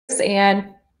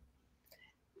And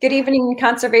good evening,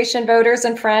 conservation voters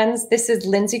and friends. This is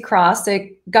Lindsay Cross,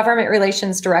 a Government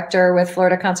Relations Director with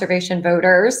Florida Conservation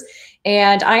Voters.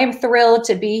 And I am thrilled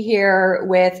to be here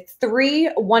with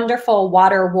three wonderful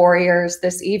water warriors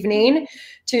this evening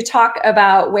to talk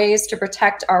about ways to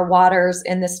protect our waters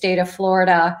in the state of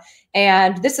Florida.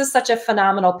 And this is such a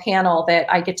phenomenal panel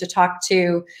that I get to talk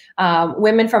to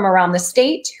women from around the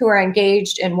state who are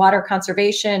engaged in water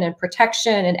conservation and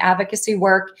protection and advocacy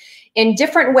work in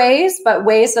different ways, but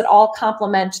ways that all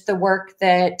complement the work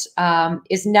that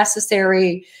is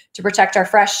necessary to protect our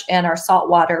fresh and our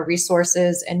saltwater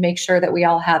resources and make sure that we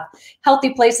all have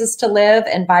healthy places to live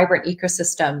and vibrant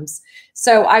ecosystems.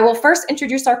 So I will first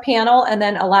introduce our panel and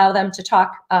then allow them to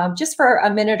talk just for a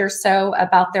minute or so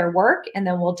about their work, and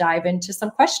then we'll dive into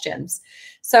some questions.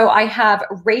 So I have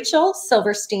Rachel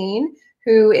Silverstein,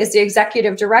 who is the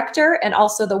Executive Director and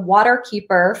also the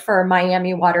Waterkeeper for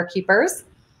Miami Waterkeepers.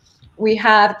 We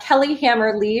have Kelly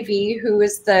Hammer-Levy, who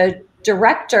is the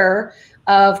Director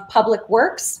of Public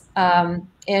Works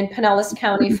in Pinellas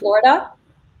County, Florida,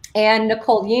 and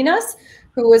Nicole Yinas,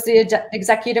 who is the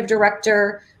Executive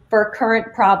Director for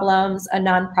Current Problems, a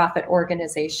nonprofit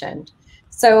organization.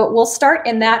 So we'll start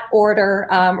in that order.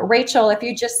 Rachel, if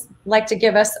you'd just like to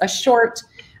give us a short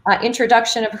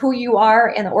introduction of who you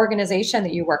are and the organization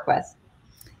that you work with.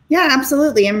 Yeah,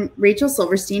 absolutely. I'm Rachel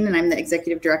Silverstein, and I'm the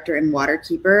Executive Director and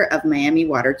Waterkeeper of Miami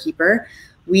Waterkeeper.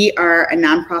 We are a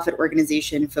nonprofit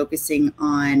organization focusing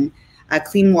on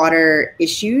clean water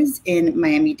issues in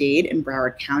Miami-Dade and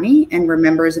Broward County, and we're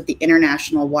members of the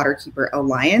International Waterkeeper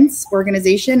Alliance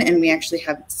organization, and we actually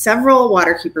have several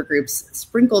waterkeeper groups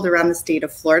sprinkled around the state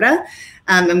of Florida.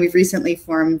 And we've recently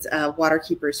formed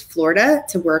Waterkeepers Florida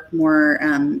to work more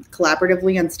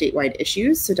collaboratively on statewide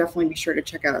issues. So definitely be sure to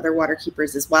check out other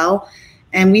waterkeepers as well.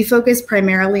 And we focus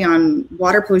primarily on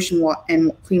water pollution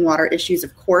and clean water issues,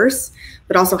 of course,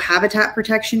 but also habitat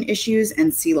protection issues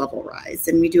and sea level rise.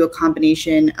 And we do a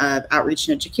combination of outreach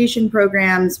and education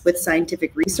programs with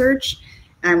scientific research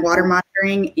and water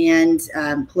monitoring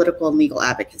and political and legal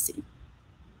advocacy.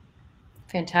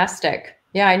 Fantastic.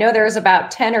 Yeah, I know there's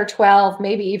about 10 or 12,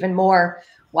 maybe even more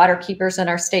waterkeepers in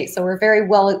our state. So we're very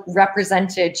well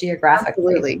represented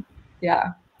geographically. Absolutely.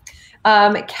 Yeah.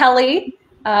 Kelly,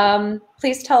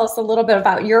 please tell us a little bit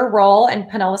about your role in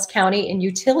Pinellas County in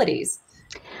utilities.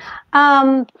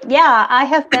 Yeah, I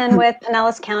have been with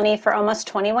Pinellas County for almost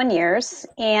 21 years.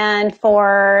 And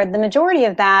for the majority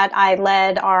of that, I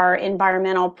led our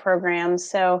environmental programs.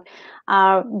 So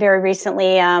very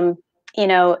recently,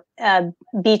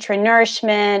 beach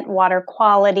renourishment, water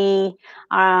quality,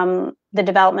 the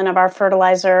development of our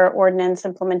fertilizer ordinance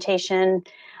implementation,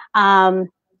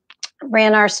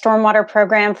 ran our stormwater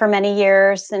program for many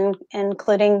years, and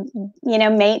including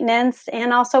maintenance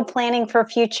and also planning for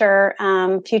future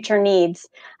needs.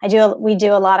 We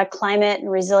do a lot of climate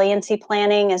and resiliency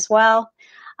planning as well.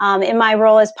 In my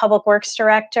role as Public Works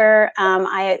Director,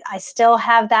 I still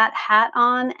have that hat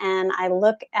on, and I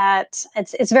look at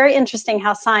it's very interesting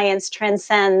how science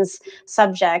transcends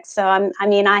subjects. So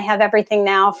I have everything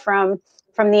now from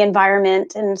the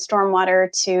environment and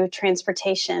stormwater to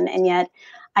transportation, and yet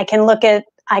I can look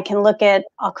at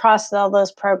across all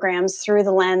those programs through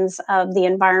the lens of the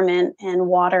environment and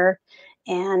water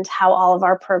and how all of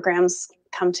our programs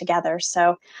come together.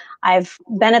 So I've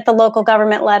been at the local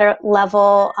government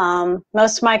level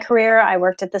most of my career. I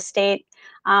worked at the state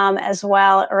as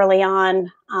well early on.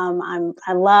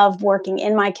 I love working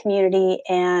in my community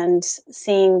and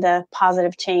seeing the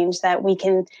positive change that we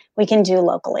can do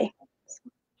locally.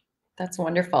 That's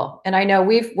wonderful. And I know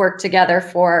we've worked together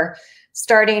for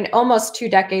starting almost 2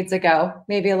 decades ago,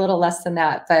 maybe a little less than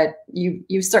that, but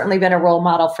you've certainly been a role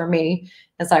model for me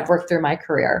as I've worked through my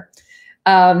career.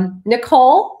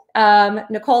 Nicole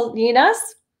Yinas,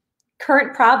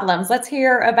 Current Problems. Let's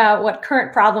hear about what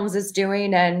Current Problems is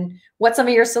doing and what some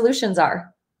of your solutions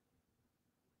are.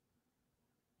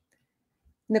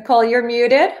 Nicole, you're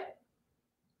muted.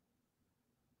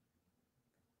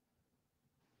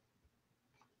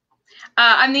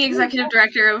 I'm the Executive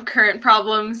Director of Current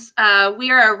Problems.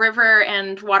 We are a river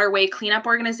and waterway cleanup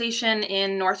organization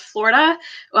in North Florida.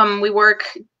 We work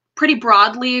pretty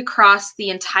broadly across the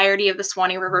entirety of the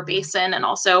Swanee River Basin, and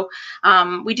also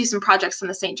we do some projects in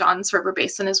the St. Johns River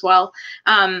Basin as well.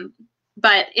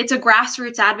 But it's a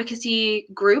grassroots advocacy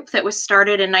group that was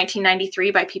started in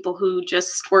 1993 by people who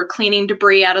just were cleaning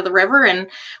debris out of the river and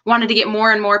wanted to get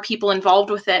more and more people involved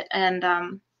with it.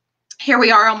 And here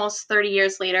we are almost 30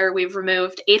 years later. We've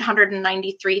removed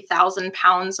 893,000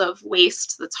 pounds of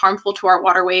waste that's harmful to our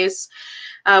waterways.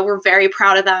 We're very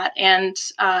proud of that. And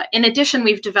in addition,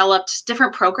 we've developed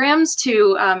different programs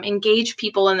to engage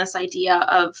people in this idea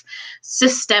of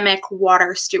systemic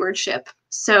water stewardship.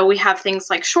 So we have things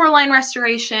like shoreline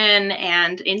restoration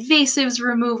and invasives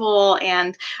removal,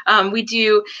 and we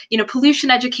do, pollution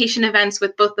education events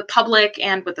with both the public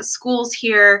and with the schools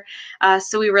here.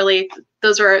 So we really,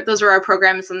 those are our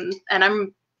programs, and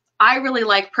I really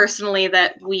like personally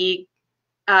that we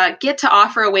get to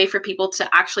offer a way for people to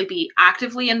actually be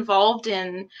actively involved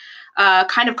in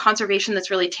kind of conservation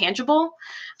that's really tangible.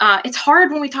 It's hard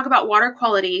when we talk about water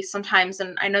quality sometimes,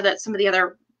 and I know that some of the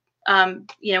other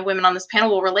women on this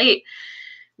panel will relate.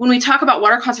 When we talk about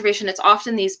water conservation, it's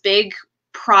often these big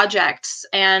projects,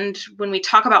 and when we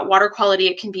talk about water quality,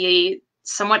 it can be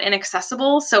somewhat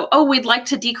inaccessible. So, we'd like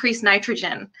to decrease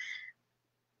nitrogen.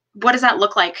 What does that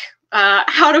look like?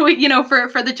 How do we,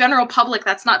 for the general public,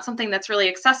 that's not something that's really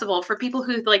accessible. For people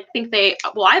who think I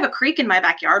have a creek in my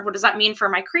backyard. What does that mean for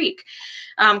my creek?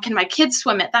 Can my kids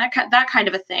swim it? That kind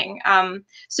of a thing.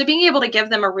 So being able to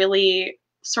give them a really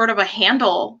sort of a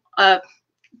handle, a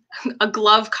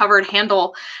glove-covered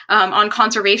handle on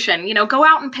conservation. Go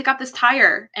out and pick up this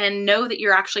tire and know that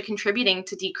you're actually contributing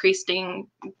to decreasing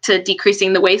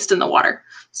the waste in the water.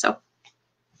 So.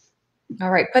 All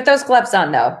right, put those gloves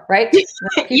on though, right?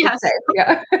 Yes.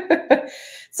 Yeah.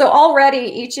 So already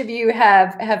each of you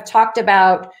have talked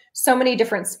about so many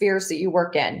different spheres that you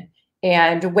work in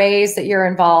and ways that you're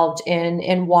involved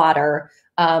in water.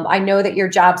 I know that your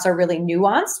jobs are really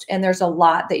nuanced and there's a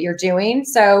lot that you're doing.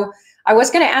 So I was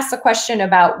going to ask the question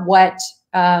about what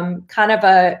kind of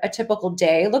a typical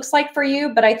day looks like for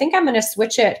you, but I think I'm going to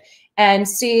switch it and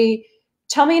see.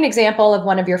 Tell me an example of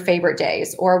one of your favorite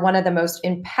days or one of the most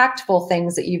impactful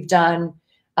things that you've done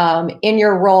in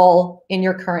your role in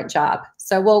your current job.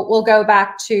 So we'll go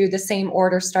back to the same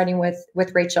order, starting with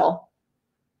Rachel.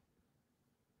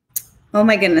 Oh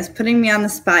my goodness, putting me on the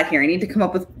spot here. I need to come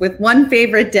up with one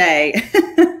favorite day.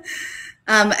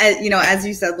 As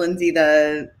you said, Lindsay,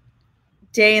 the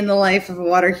day in the life of a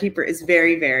waterkeeper is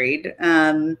very varied.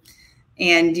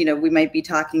 And, we might be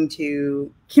talking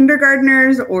to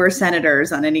kindergartners or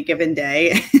senators on any given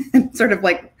day, sort of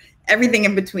like everything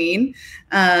in between.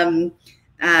 One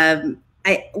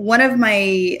of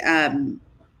my,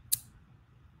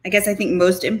 I think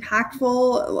most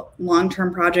impactful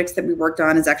long-term projects that we worked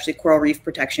on is actually coral reef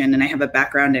protection. And I have a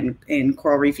background in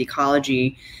coral reef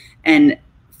ecology. And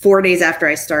 4 days after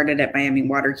I started at Miami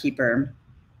Waterkeeper,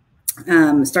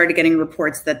 started getting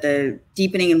reports that the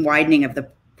deepening and widening of the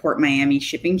Port Miami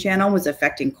shipping channel was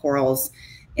affecting corals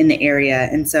in the area.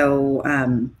 And so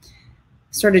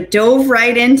sort of dove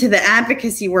right into the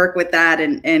advocacy work with that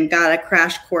and got a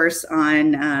crash course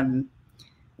on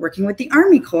working with the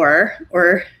Army Corps,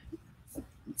 or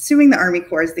suing the Army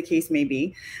Corps as the case may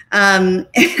be. And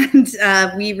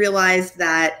we realized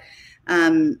that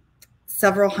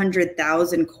several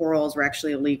 100,000 corals were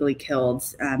actually illegally killed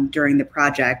during the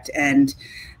project. And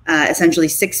essentially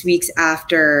 6 weeks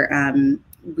after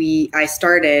I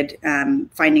started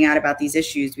finding out about these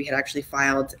issues, we had actually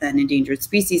filed an Endangered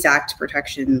Species Act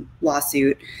protection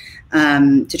lawsuit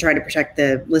to try to protect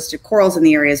the listed corals in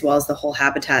the area, as well as the whole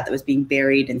habitat that was being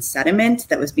buried in sediment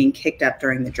that was being kicked up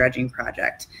during the dredging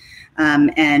project.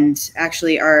 And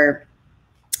actually our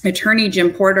attorney,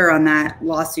 Jim Porter, on that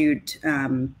lawsuit,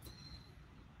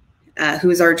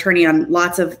 who is our attorney on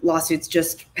lots of lawsuits,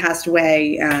 just passed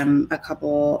away a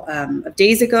couple of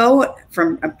days ago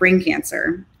from brain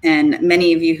cancer. And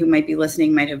many of you who might be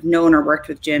listening might have known or worked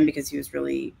with Jim because he was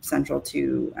really central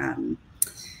to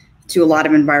a lot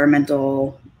of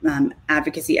environmental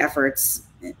advocacy efforts,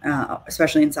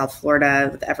 especially in South Florida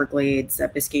with the Everglades,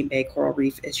 Biscayne Bay coral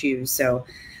reef issues. So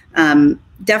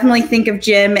definitely think of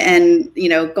Jim and,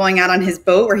 going out on his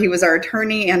boat where he was our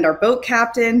attorney and our boat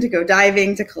captain to go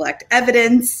diving to collect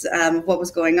evidence of what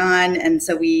was going on. And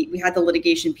so we had the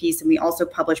litigation piece, and we also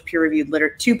published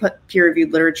two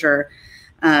peer-reviewed literature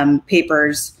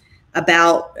papers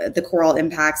about the coral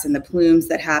impacts and the plumes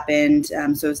that happened.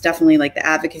 So it's definitely like the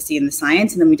advocacy and the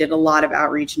science. And then we did a lot of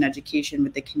outreach and education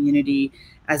with the community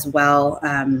as well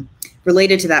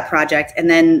related to that project. And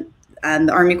then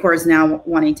the Army Corps is now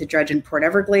wanting to dredge in Port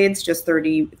Everglades, just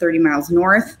 30 miles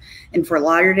north, in Fort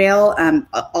Lauderdale,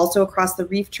 also across the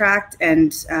reef tract.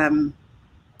 And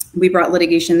we brought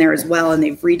litigation there as well, and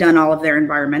they've redone all of their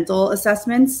environmental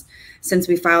assessments since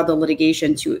we filed the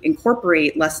litigation to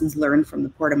incorporate lessons learned from the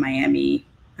Port of Miami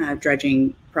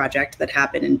dredging project that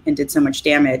happened and did so much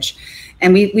damage.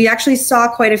 And we actually saw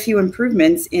quite a few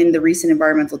improvements in the recent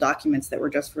environmental documents that were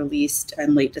just released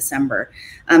in late December.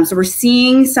 So we're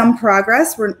seeing some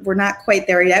progress. We're not quite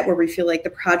there yet where we feel like the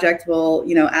project will,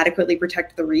 adequately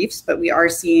protect the reefs, but we are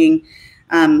seeing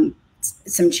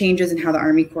some changes in how the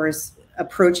Army Corps is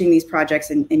approaching these projects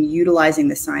and utilizing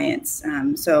the science.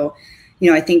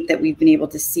 I think that we've been able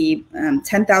to see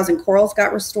 10,000 corals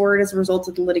got restored as a result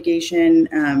of the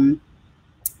litigation.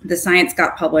 The science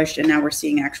got published, and now we're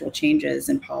seeing actual changes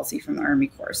in policy from the Army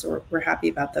Corps. So we're happy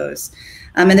about those.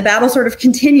 And the battle sort of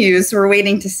continues. So we're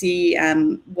waiting to see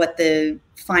what the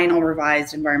final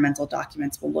revised environmental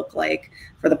documents will look like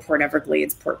for the Port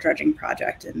Everglades port dredging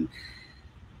project and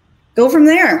go from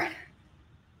there.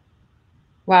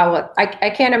 Wow, I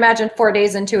can't imagine 4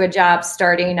 days into a job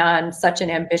starting on such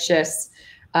an ambitious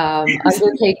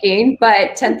undertaking,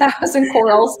 but 10,000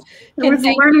 corals. It was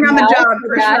learning on the job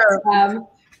for sure.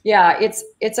 Yeah,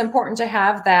 it's important to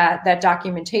have that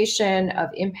documentation of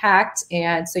impact,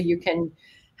 and so you can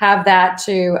have that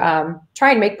to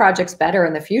try and make projects better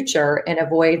in the future and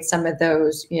avoid some of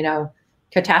those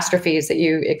catastrophes that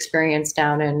you experienced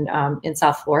down in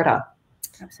South Florida.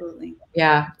 Absolutely.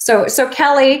 Yeah. So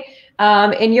Kelly,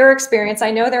 in your experience, I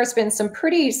know there's been some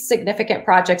pretty significant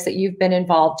projects that you've been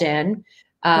involved in,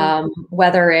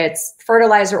 whether it's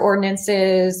fertilizer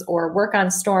ordinances or work on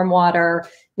stormwater,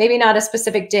 maybe not a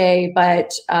specific day,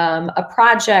 but a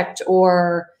project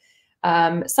or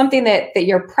something that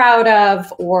you're proud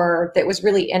of or that was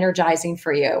really energizing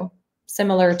for you,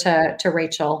 similar to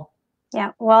Rachel.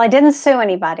 Yeah, well, I didn't sue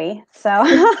anybody, so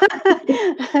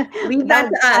leave that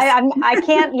to us.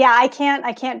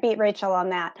 I can't beat Rachel on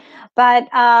that. But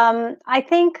I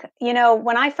think,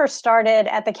 when I first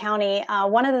started at the county,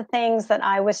 one of the things that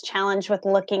I was challenged with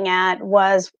looking at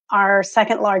was our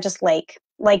second largest lake,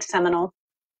 Lake Seminole.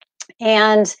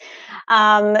 And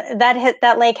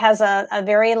that lake has a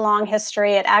very long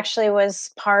history. It actually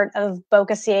was part of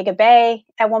Boca Ciega Bay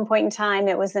at one point in time.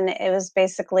 It was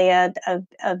basically a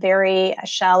very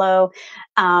shallow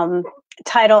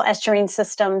tidal estuarine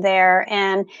system there.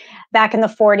 And back in the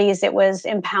 40s, it was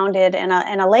impounded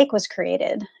and a lake was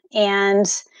created. And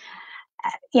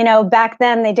back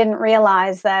then they didn't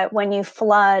realize that when you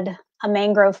flood a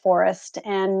mangrove forest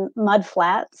and mud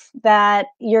flats, that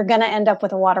you're going to end up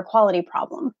with a water quality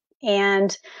problem.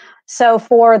 And so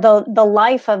for the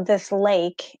life of this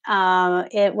lake,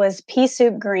 it was pea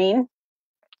soup green,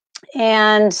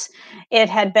 and it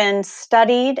had been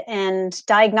studied and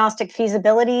diagnostic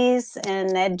feasibilities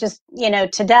and it just,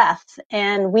 to death.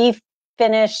 And we've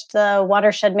finished the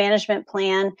watershed management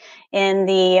plan in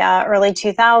the early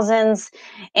 2000s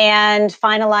and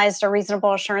finalized a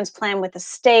reasonable assurance plan with the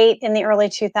state in the early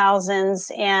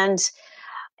 2000s. And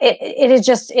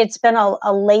it's been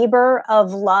a labor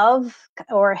of love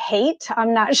or hate,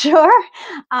 I'm not sure,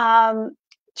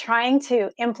 trying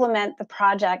to implement the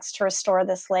projects to restore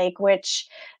this lake, which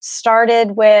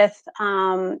started with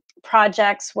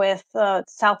projects with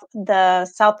the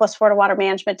Southwest Florida Water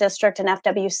Management District and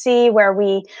FWC, where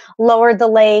we lowered the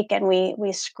lake and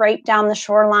we scraped down the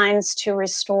shorelines to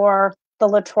restore the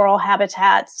littoral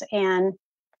habitats and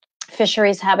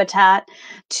fisheries habitat,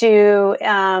 to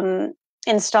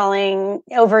installing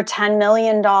over $10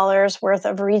 million worth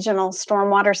of regional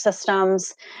stormwater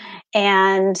systems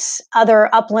and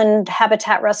other upland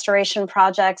habitat restoration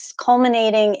projects,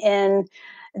 culminating in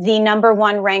the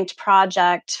 #1 ranked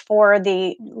project for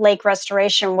the lake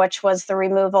restoration, which was the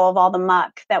removal of all the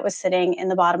muck that was sitting in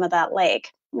the bottom of that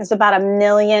lake. It was about 1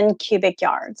 million cubic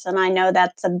yards. And I know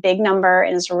that's a big number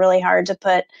and it's really hard to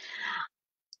put,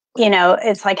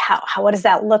 it's like, what does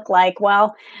that look like?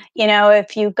 Well,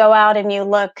 if you go out and you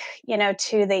look,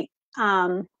 to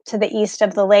the east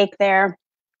of the lake there,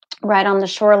 right on the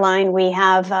shoreline, we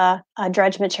have a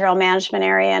dredge material management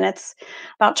area, and it's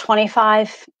about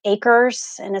 25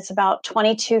 acres, and it's about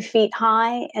 22 feet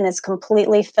high, and it's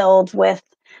completely filled with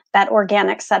that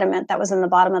organic sediment that was in the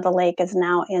bottom of the lake is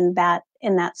now in that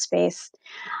space.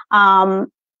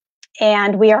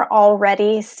 And we are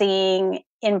already seeing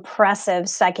impressive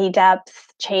Secchi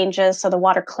depth changes, so the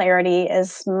water clarity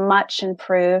is much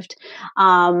improved.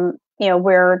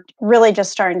 We're really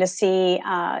just starting to see,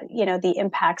 the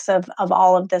impacts of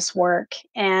all of this work.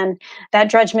 And that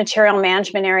dredge material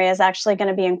management area is actually going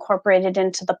to be incorporated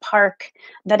into the park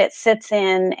that it sits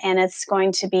in, and it's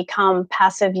going to become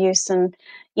passive use. And,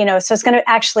 so it's going to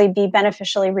actually be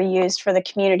beneficially reused for the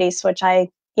communities, which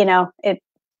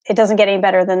it doesn't get any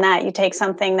better than that. You take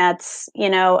something that's,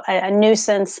 a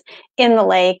nuisance in the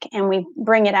lake, and we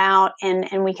bring it out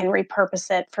and we can repurpose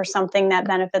it for something that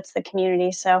benefits the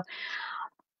community. So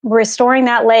restoring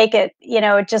that lake, it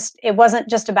wasn't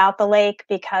just about the lake,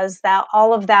 because that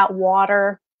all of that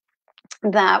water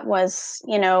that was,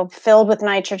 filled with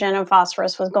nitrogen and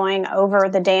phosphorus was going over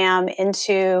the dam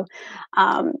into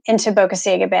Boca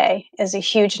Ciega Bay, is a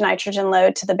huge nitrogen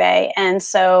load to the bay. And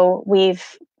so we're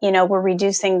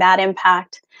reducing that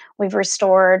impact. We've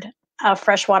restored a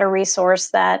freshwater resource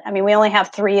that, we only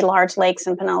have 3 large lakes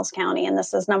in Pinellas County, and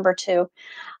this is number 2.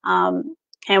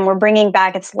 And we're bringing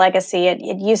back its legacy. It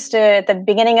used to, at the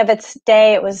beginning of its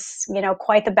day, it was,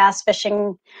 quite the bass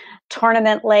fishing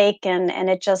tournament lake, and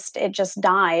it just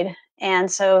died.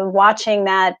 And so watching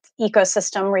that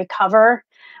ecosystem recover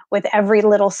with every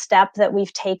little step that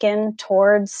we've taken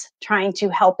towards trying to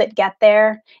help it get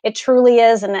there, it truly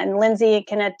is. And Lindsay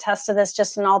can attest to this,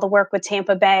 just in all the work with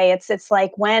Tampa Bay. It's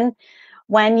like when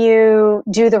you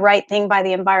do the right thing by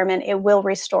the environment, it will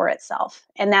restore itself.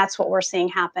 And that's what we're seeing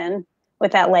happen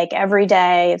with that lake every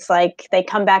day. It's like they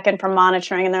come back in from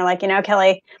monitoring and they're like,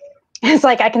 Kelly, it's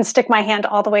like I can stick my hand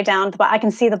all the way down, but I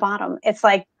can see the bottom. It's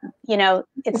like,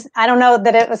 I don't know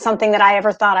that it was something that I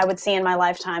ever thought I would see in my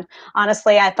lifetime.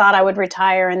 Honestly, I thought I would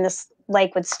retire and this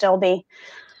lake would still be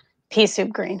pea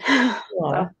soup green.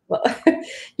 Well,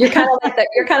 you're kind of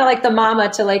like the mama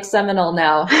to Lake Seminole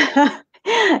now.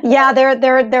 Yeah,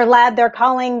 they're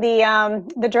calling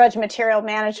the dredge material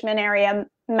management area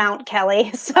Mount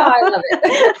Kelly. So I love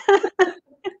it.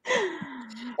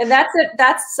 And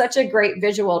that's such a great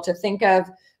visual to think of.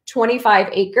 25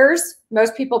 acres.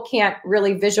 Most people can't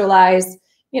really visualize,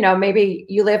 maybe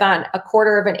you live on a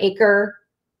 1/4 of an acre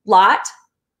lot.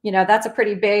 That's a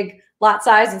pretty big lot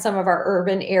size in some of our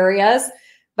urban areas,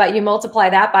 but you multiply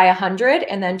that by 100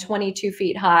 and then 22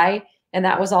 feet high. And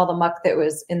that was all the muck that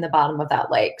was in the bottom of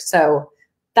that lake. So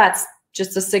that's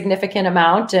just a significant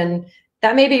amount. And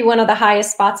that may be one of the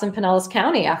highest spots in Pinellas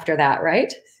County after that,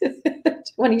 right?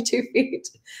 22 feet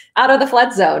out of the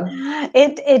flood zone.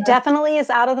 It definitely is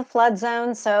out of the flood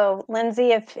zone. So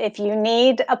Lindsay, if you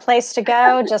need a place to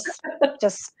go, just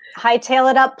hightail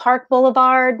it up Park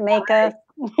Boulevard, make a,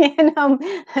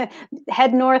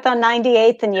 head north on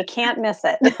 98th and you can't miss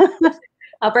it.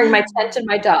 I'll bring my tent and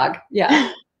my dog.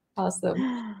 Yeah.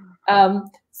 Awesome.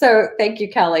 So thank you,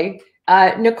 Kelly.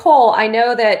 Nicole, I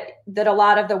know that a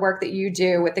lot of the work that you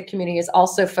do with the community is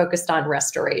also focused on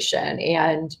restoration.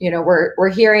 And, we're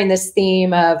hearing this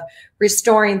theme of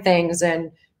restoring things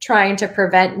and trying to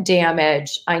prevent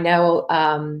damage. I know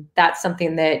that's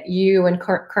something that you and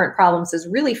Current Problems is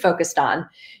really focused on.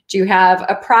 Do you have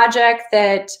a project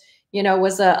that,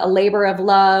 was a labor of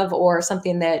love or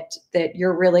something that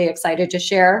you're really excited to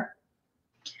share?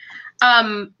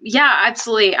 Yeah,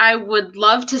 absolutely. I would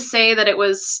love to say that it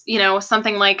was,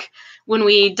 something like when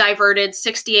we diverted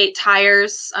 68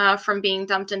 tires from being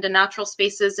dumped into natural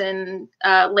spaces in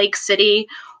Lake City,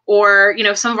 or,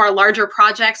 some of our larger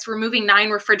projects, removing 9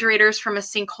 refrigerators from a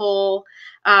sinkhole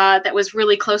that was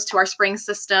really close to our spring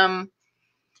system,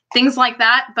 things like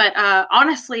that. But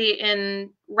honestly,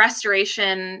 in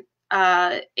restoration,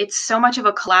 it's so much of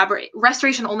a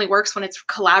restoration only works when it's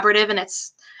collaborative and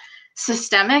it's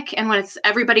systemic and when it's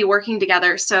everybody working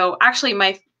together. So actually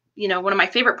one of my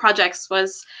favorite projects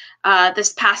was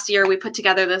this past year, we put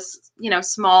together this,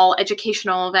 small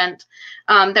educational event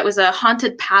that was a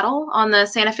haunted paddle on the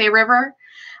Santa Fe River.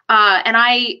 And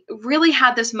I really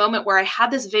had this moment where I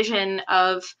had this vision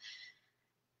of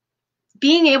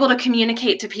being able to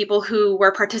communicate to people who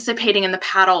were participating in the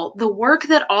paddle, the work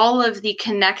that all of the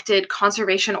connected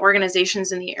conservation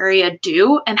organizations in the area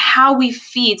do and how we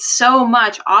feed so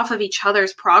much off of each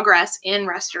other's progress in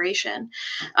restoration.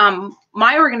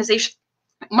 My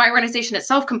organization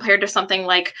itself, compared to something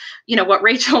like, what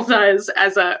Rachel does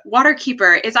as a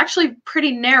Waterkeeper, is actually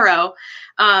pretty narrow.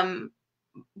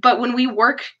 But when we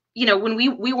work, when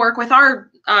we work with our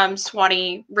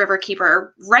Swanee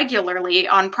Riverkeeper regularly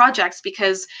on projects,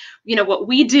 because what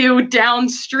we do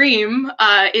downstream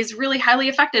is really highly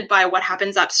affected by what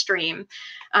happens upstream.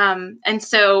 And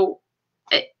so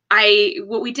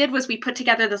what we did was we put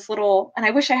together this little, and I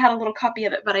wish I had a little copy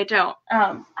of it, but I don't.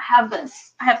 I have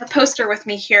the poster with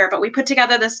me here, but we put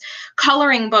together this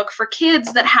coloring book for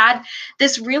kids that had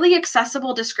this really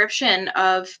accessible description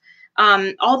of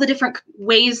all the different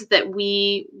ways that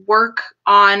we work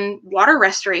on water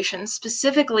restoration,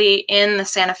 specifically in the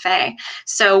Santa Fe.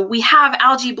 So we have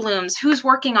algae blooms. Who's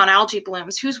working on algae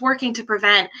blooms? Who's working to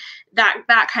prevent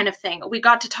that kind of thing? We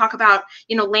got to talk about,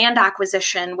 land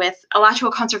acquisition with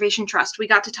Alachua Conservation Trust. We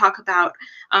got to talk about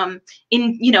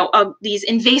these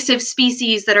invasive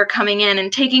species that are coming in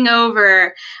and taking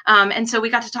over. And so we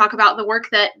got to talk about the work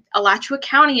that Alachua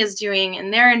County is doing in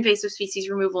their invasive species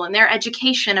removal and their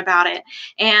education about it.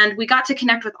 And we got to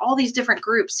connect with all these different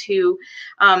groups who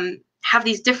have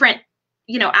these different,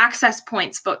 access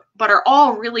points, but are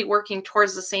all really working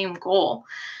towards the same goal.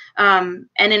 And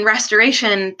in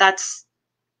restoration, that's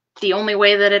the only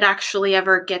way that it actually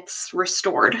ever gets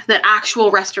restored. That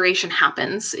actual restoration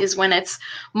happens is when it's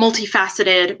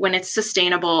multifaceted, when it's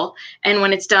sustainable, and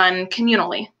when it's done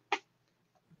communally.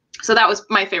 So that was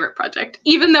my favorite project,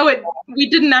 even though we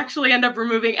didn't actually end up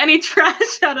removing any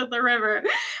trash out of the river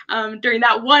during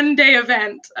that one-day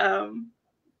event.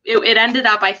 It ended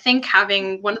up, I think,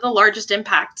 having one of the largest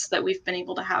impacts that we've been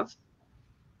able to have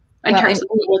in terms of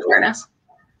public awareness.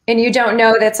 And you don't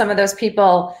know that some of those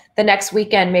people the next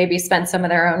weekend maybe spent some of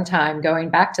their own time going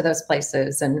back to those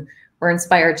places and were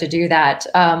inspired to do that.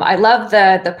 I love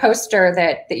the poster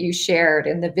that you shared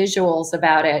and the visuals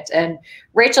about it. And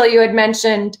Rachel, you had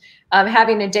mentioned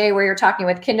having a day where you're talking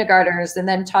with kindergartners and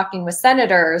then talking with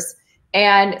senators.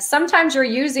 And sometimes you're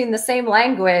using the same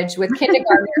language with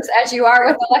kindergartners as you are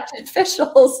with elected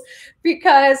officials,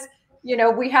 because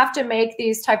we have to make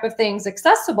these type of things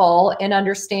accessible and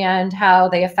understand how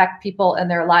they affect people in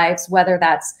their lives, whether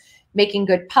that's making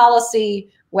good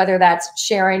policy, whether that's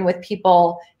sharing with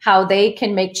people how they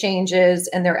can make changes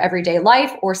in their everyday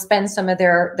life or spend some of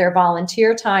their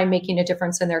volunteer time making a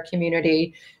difference in their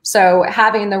community. So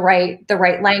having the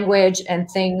right language and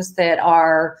things that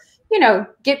are,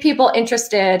 get people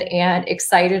interested and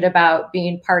excited about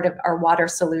being part of our water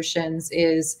solutions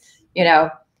is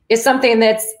something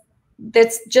that's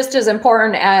just as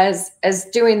important as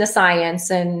doing the science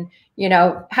and,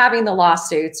 having the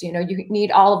lawsuits. You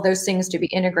need all of those things to be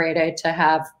integrated to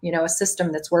have, a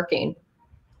system that's working.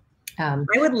 I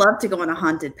would love to go on a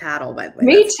haunted paddle, by the way.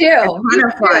 Me too. A ton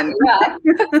of fun.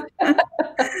 Yeah.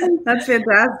 That's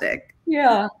fantastic.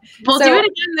 Yeah. We'll do it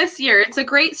again this year. It's a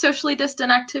great socially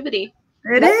distant activity.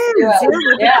 It is.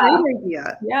 Yeah. A great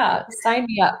idea. Yeah. Sign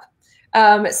me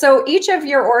up. So each of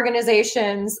your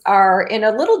organizations are in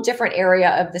a little different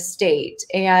area of the state,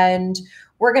 and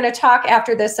we're going to talk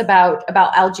after this about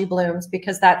algae blooms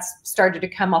because that's started to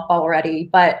come up already.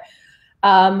 But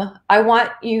I want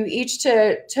you each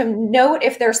to note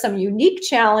if there's some unique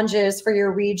challenges for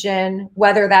your region,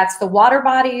 whether that's the water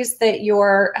bodies that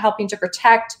you're helping to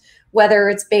protect, whether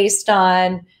it's based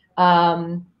on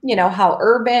how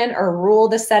urban or rural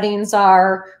the settings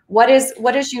are. What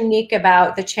is unique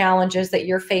about the challenges that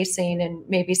you're facing, and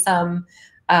maybe some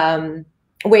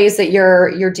ways that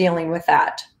you're dealing with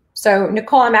that. So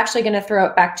Nicole, I'm actually going to throw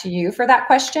it back to you for that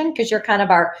question because you're kind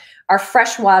of our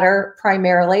freshwater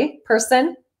primarily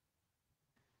person.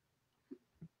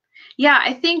 Yeah,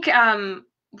 I think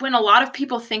when a lot of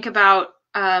people think about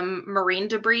marine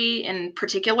debris in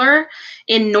particular,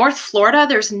 in North Florida,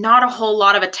 there's not a whole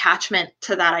lot of attachment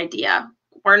to that idea.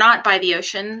 We're not by the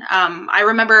ocean. I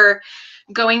remember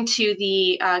going to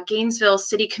the Gainesville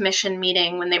City Commission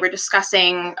meeting when they were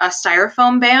discussing a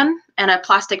styrofoam ban and a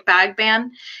plastic bag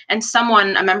ban, and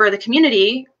a member of the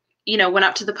community, went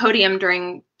up to the podium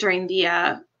during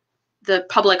the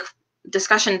public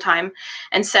discussion time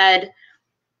and said,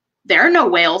 "There are no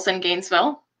whales in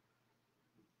Gainesville."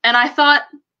 And I thought,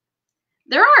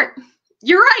 there aren't.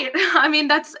 You're right. I mean,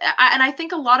 and I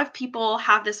think a lot of people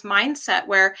have this mindset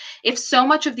where if so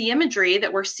much of the imagery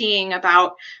that we're seeing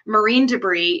about marine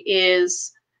debris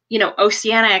is,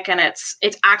 oceanic and it's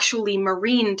actually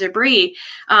marine debris,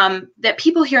 that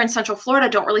people here in Central Florida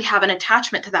don't really have an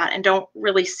attachment to that and don't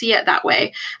really see it that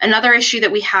way. Another issue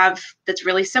that we have that's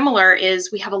really similar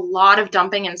is we have a lot of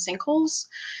dumping in sinkholes.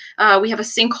 We have a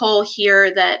sinkhole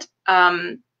here that,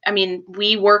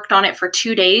 we worked on it for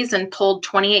 2 days and pulled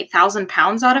 28,000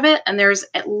 pounds out of it, and there's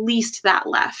at least that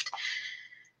left.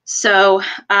 So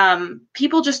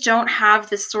people just don't have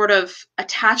this sort of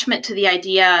attachment to the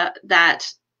idea that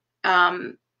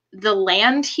the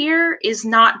land here is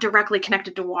not directly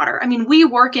connected to water. I mean, we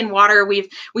work in water. We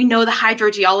know the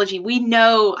hydrogeology. We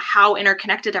know how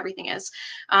interconnected everything is.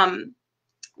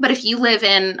 But if you live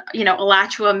in,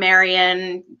 Alachua,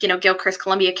 Marion, Gilchrist,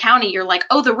 Columbia County, you're like,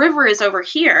 oh, the river is over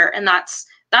here, and that's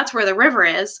that's where the river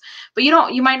is. But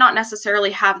you might not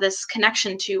necessarily have this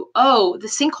connection to, oh, the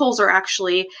sinkholes are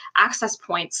actually access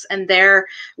points, and they're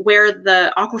where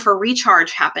the aquifer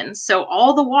recharge happens. So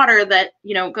all the water that,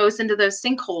 goes into those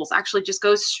sinkholes actually just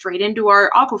goes straight into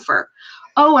our aquifer.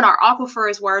 Oh, and our aquifer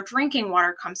is where our drinking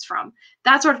water comes from.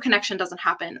 That sort of connection doesn't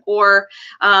happen. Or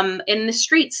in the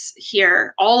streets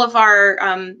here, all of our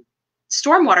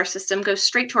stormwater system goes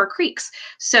straight to our creeks.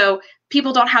 So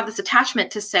people don't have this attachment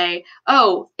to say,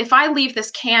 oh, if I leave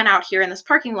this can out here in this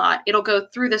parking lot, it'll go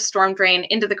through this storm drain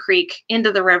into the creek,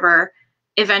 into the river,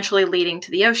 eventually leading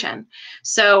to the ocean.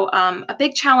 So a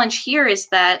big challenge here is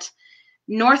that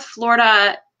North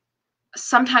Florida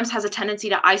sometimes has a tendency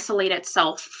to isolate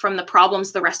itself from the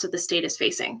problems the rest of the state is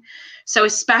facing. So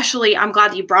especially, I'm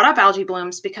glad that you brought up algae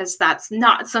blooms, because that's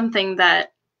not something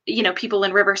that people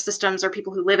in river systems or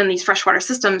people who live in these freshwater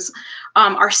systems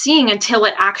are seeing until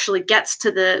it actually gets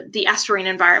to the estuarine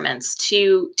environments,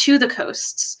 to the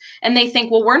coasts. And they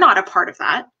think, well, we're not a part of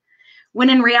that. When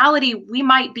in reality, we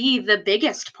might be the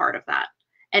biggest part of that.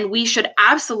 And we should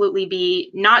absolutely be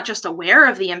not just aware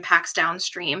of the impacts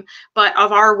downstream, but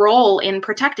of our role in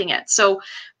protecting it. So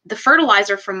the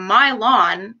fertilizer from my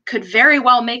lawn could very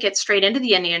well make it straight into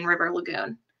the Indian River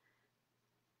Lagoon.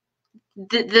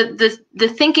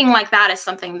 The thinking like that is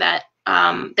something that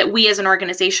that we as an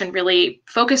organization really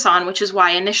focus on, which is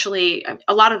why initially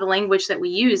a lot of the language that we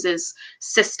use is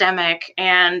systemic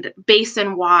and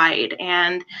basin-wide,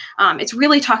 and it's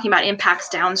really talking about impacts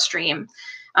downstream,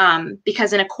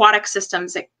 because in aquatic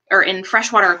systems, or in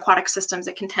freshwater aquatic systems,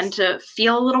 it can tend to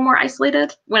feel a little more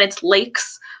isolated. When it's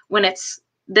lakes, when it's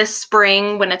this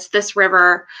spring, when it's this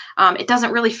river, it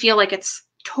doesn't really feel like it's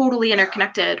totally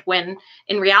interconnected, when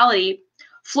in reality,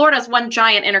 Florida's one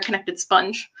giant interconnected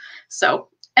sponge. So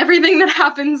everything that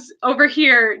happens over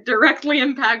here directly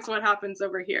impacts what happens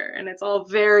over here. And it's all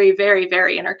very, very,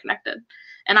 very interconnected.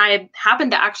 And I happen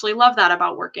to actually love that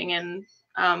about working in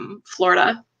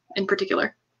Florida in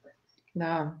particular.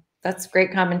 No, that's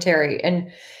great commentary.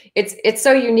 And it's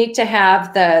so unique to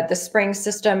have the spring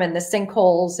system and the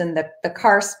sinkholes and the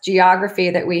karst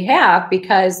geography that we have,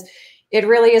 because it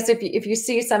really is, if you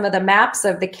see some of the maps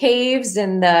of the caves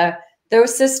and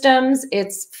those systems,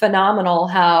 it's phenomenal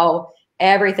how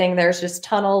everything, there's just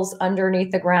tunnels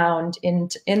underneath the ground in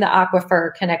the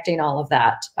aquifer connecting all of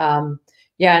that.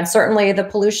 Yeah, and certainly the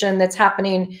pollution that's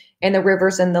happening in the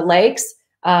rivers and the lakes,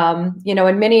 in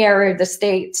many areas of the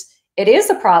state, it is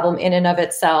a problem in and of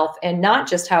itself, and not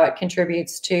just how it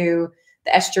contributes to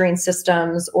the estuarine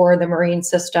systems or the marine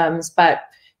systems, but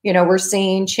we're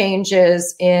seeing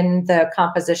changes in the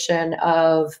composition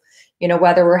of,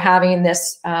 whether we're having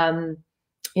this,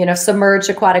 submerged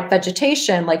aquatic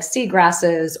vegetation like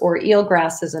seagrasses or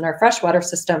eelgrasses in our freshwater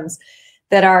systems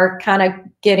that are kind of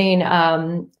getting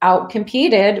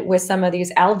out-competed with some of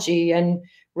these algae, and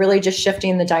really just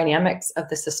shifting the dynamics of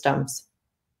the systems.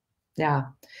 Yeah.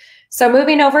 So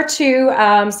moving over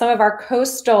to some of our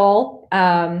coastal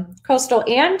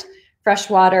and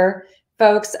freshwater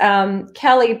folks.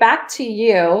 Kelly, back to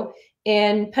you.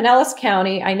 In Pinellas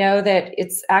County, I know that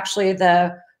it's actually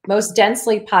the most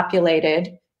densely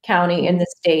populated county in the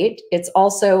state. It's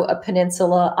also a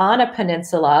peninsula on a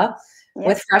peninsula, yes,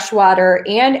 with freshwater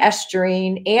and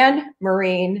estuarine and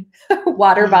marine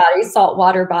water bodies,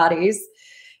 saltwater bodies.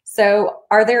 So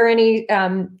are there any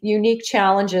unique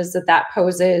challenges that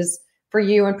poses for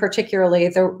you, and particularly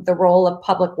the role of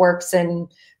public works in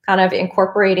kind of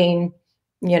incorporating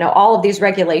all of these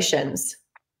regulations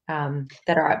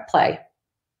that are at play?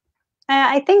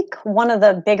 I think one of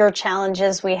the bigger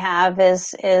challenges we have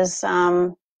is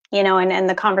and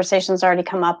the conversation's already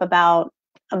come up about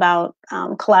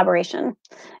collaboration.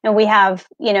 And we have,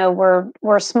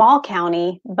 we're a small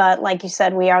county, but like you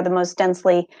said, we are the most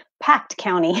densely packed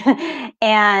county.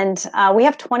 And we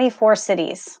have 24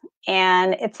 cities,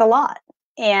 and it's a lot.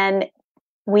 And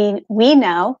we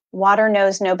know water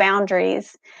knows no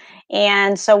boundaries.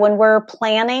 And so when we're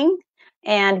planning,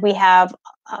 and we have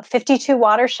 52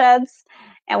 watersheds,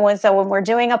 and when we're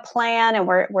doing a plan and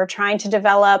we're trying to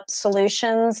develop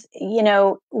solutions,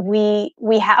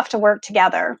 we have to work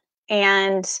together.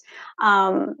 And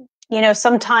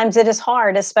sometimes it is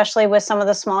hard, especially with some of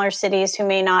the smaller cities who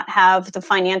may not have the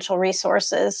financial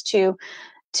resources to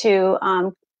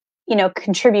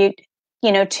contribute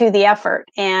to the effort.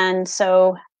 And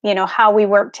so how we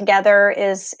work together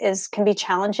can be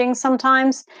challenging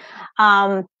sometimes.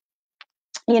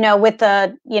 With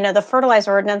the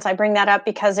fertilizer ordinance, I bring that up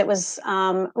because it was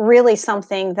really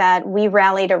something that we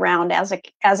rallied around as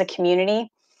a community.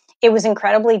 It was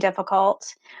incredibly difficult,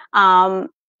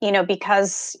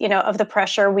 because of the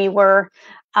pressure. We were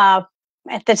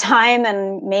at the time,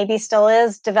 and maybe still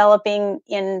is, developing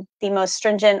in the most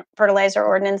stringent fertilizer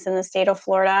ordinance in the state of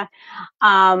Florida,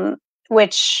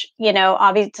 which, you know,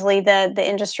 obviously the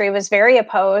industry was very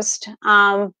opposed.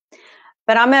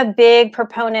 But I'm a big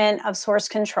proponent of source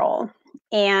control.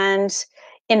 And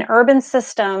in urban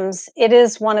systems, it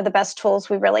is one of the best tools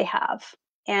we really have.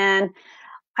 And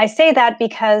I say that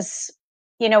because,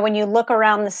 you know, when you look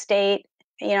around the state,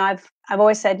 you know, I've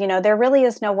always said, you know, there really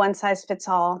is no one size fits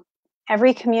all.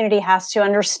 Every community has to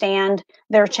understand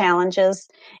their challenges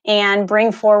and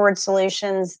bring forward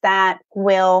solutions that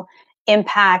will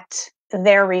impact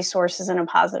their resources in a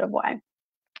positive way.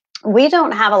 We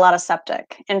don't have a lot of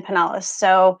septic in Pinellas,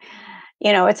 so,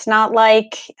 you know, it's not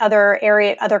like other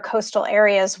coastal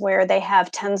areas where they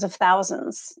have tens of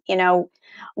thousands. You know,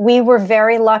 we were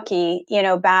very lucky, you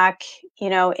know, back, you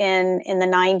know, in the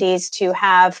 90s to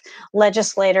have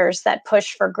legislators that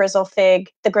pushed for the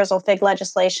grizzle fig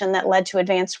legislation that led to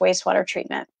advanced wastewater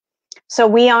treatment. So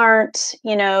we aren't,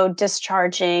 you know,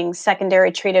 discharging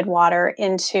secondary treated water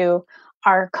into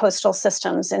our coastal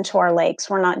systems, into our lakes.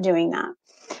 We're not doing that.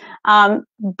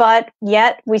 But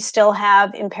yet we still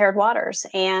have impaired waters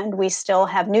and we still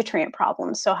have nutrient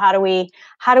problems. So how do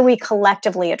we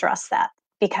collectively address that?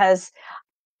 Because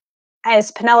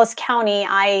as Pinellas County,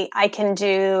 I can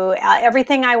do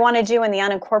everything I want to do in the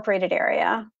unincorporated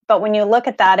area. But when you look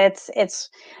at that, it's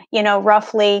you know,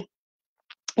 roughly,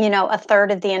 you know, a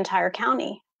third of the entire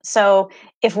county. So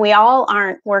if we all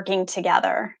aren't working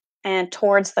together and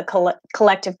towards the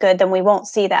collective good, then we won't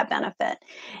see that benefit.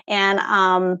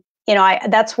 And you know,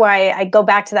 that's why I go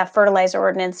back to that fertilizer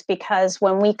ordinance, because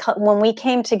when we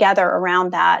came together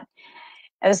around that,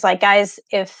 it was like, guys,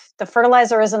 if the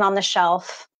fertilizer isn't on the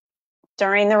shelf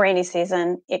during the rainy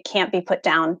season, it can't be put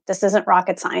down. This isn't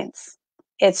rocket science.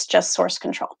 It's just source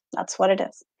control. That's what it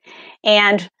is.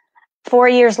 And 4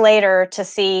 years later, to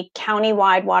see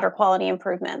countywide water quality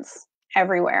improvements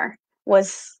everywhere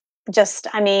was just,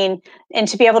 I mean, and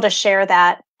to be able to share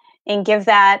that and give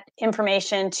that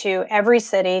information to every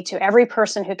city, to every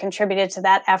person who contributed to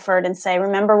that effort, and say,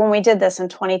 remember when we did this in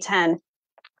 2010?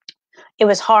 It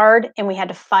was hard and we had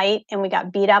to fight and we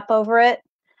got beat up over it,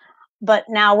 but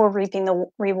now we're reaping the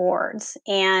rewards.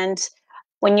 And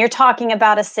when you're talking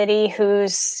about a city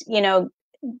who's, you know,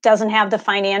 doesn't have the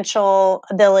financial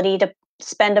ability to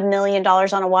spend $1 million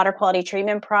on a water quality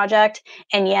treatment project,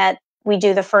 and yet we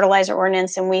do the fertilizer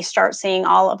ordinance and we start seeing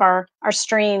all of our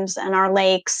streams and our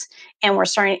lakes, and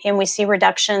we see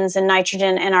reductions in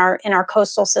nitrogen in our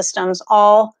coastal systems,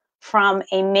 all from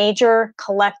a major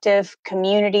collective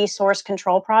community source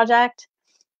control project.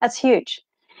 That's huge.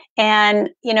 And,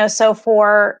 you know, so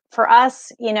for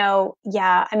us, you know,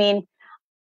 yeah, I mean,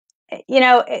 you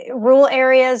know, rural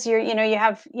areas, you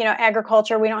have, you know,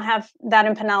 agriculture. We don't have that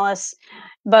in Pinellas,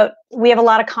 but we have a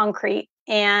lot of concrete,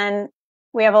 and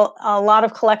we have a lot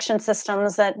of collection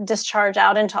systems that discharge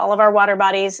out into all of our water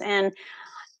bodies. And,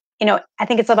 you know, I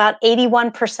think it's about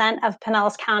 81% of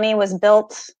Pinellas County was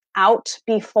built out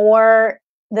before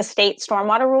the state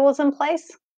stormwater rule was in place.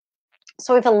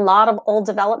 So we have a lot of old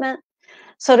development.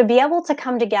 So to be able to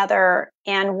come together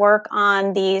and work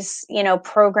on these, you know,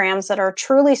 programs that are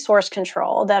truly source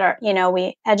control, that are, you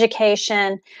know,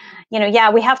 education, you know, yeah,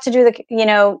 we have to do the, you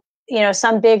know,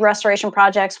 some big restoration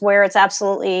projects where it's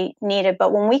absolutely needed.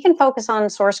 But when we can focus on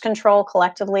source control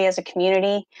collectively as a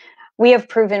community, we have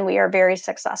proven we are very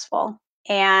successful.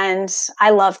 And I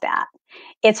love that.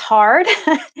 It's hard.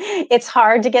 It's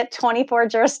hard to get 24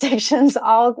 jurisdictions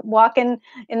all walking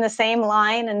in the same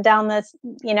line and down this,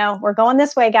 you know, we're going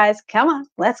this way, guys. Come on,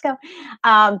 let's go.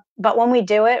 But when we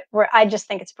do it, I just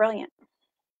think it's brilliant.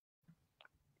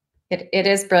 It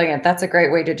is brilliant. That's a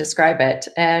great way to describe it.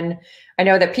 And I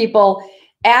know that people,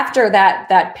 after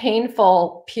that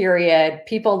painful period,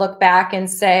 people look back and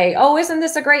say, oh, isn't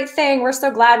this a great thing? We're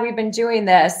so glad we've been doing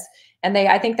this. And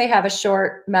I think they have a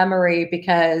short memory,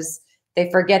 because they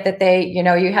forget that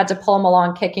you had to pull them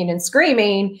along kicking and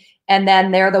screaming. And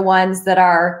then they're the ones that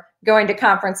are going to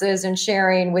conferences and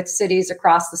sharing with cities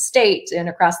across the state and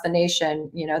across the nation,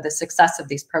 you know, the success of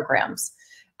these programs.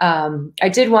 I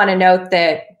did want to note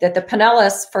that the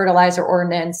Pinellas fertilizer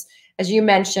ordinance, as you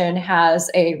mentioned, has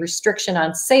a restriction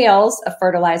on sales of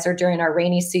fertilizer during our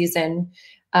rainy season,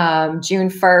 June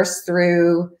 1st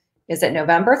through, is it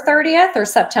November 30th or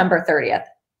September 30th?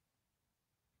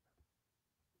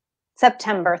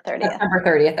 September 30th. September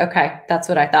 30th. Okay, that's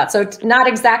what I thought. So it's not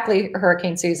exactly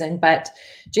hurricane season, but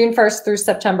June 1st through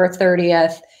September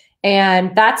 30th.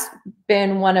 And that's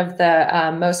been one of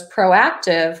the most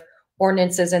proactive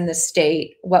ordinances in the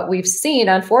state. What we've seen,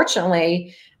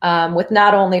 unfortunately, with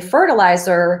not only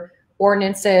fertilizer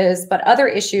ordinances, but other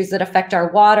issues that affect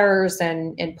our waters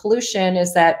and pollution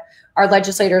is that our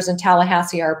legislators in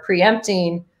Tallahassee are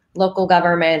preempting local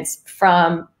governments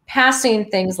from passing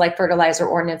things like fertilizer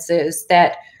ordinances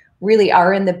that really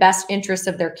are in the best interest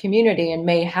of their community and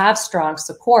may have strong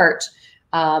support.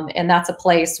 And that's a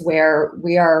place where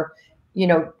we are,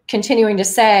 continuing to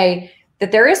say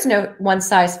that there is no one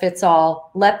size fits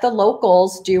all. Let the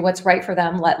locals do what's right for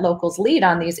them. Let locals lead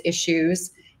on these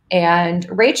issues. And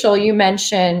Rachel, you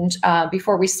mentioned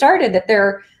before we started that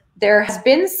there has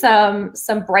been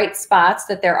some bright spots,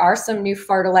 that there are some new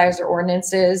fertilizer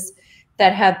ordinances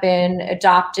that have been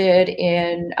adopted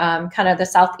in kind of the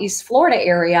Southeast Florida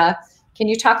area. Can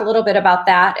you talk a little bit about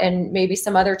that and maybe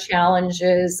some other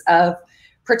challenges of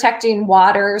protecting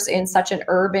waters in such an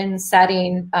urban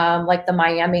setting like the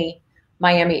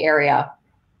Miami area?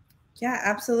 Yeah,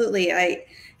 absolutely.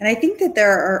 I think that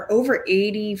there are over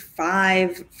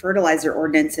 85 fertilizer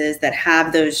ordinances that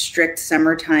have those strict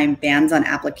summertime bans on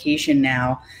application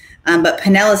now. But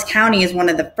Pinellas County is one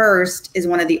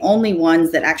of the only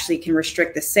ones that actually can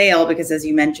restrict the sale, because as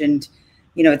you mentioned,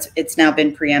 it's now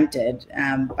been preempted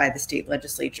by the state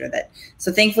legislature.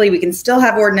 So thankfully we can still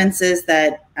have ordinances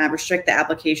that restrict the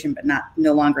application, but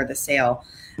no longer the sale.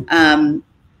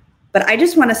 But I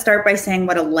just want to start by saying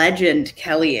what a legend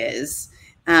Kelly is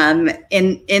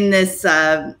in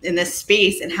this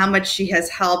space, and how much she has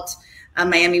helped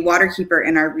Miami Waterkeeper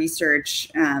in our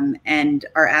research and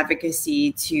our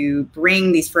advocacy to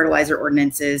bring these fertilizer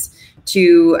ordinances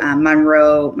to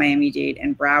Monroe, Miami-Dade,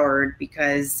 and Broward,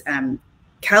 because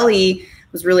Kelly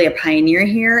was really a pioneer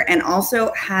here and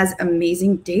also has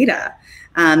amazing data.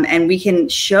 And we can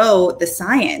show the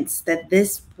science that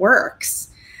this works.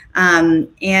 So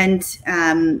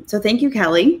thank you,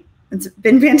 Kelly. It's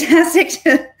been fantastic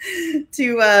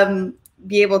to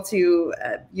be able to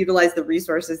utilize the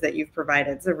resources that you've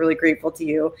provided. So really grateful to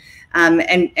you.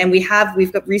 And we've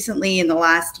got recently in the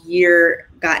last year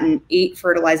gotten 8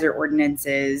 fertilizer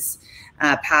ordinances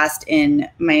passed in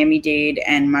Miami-Dade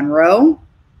and Monroe,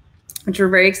 which we're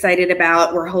very excited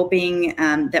about. We're hoping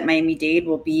that Miami-Dade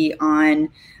will be on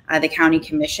the county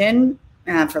commission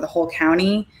for the whole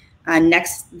county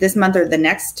this month or the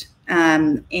next,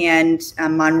 and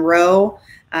Monroe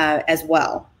as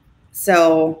well.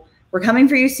 So we're coming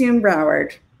for you soon,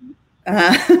 Broward.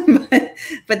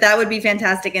 But that would be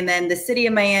fantastic. And then the city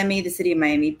of Miami, the city of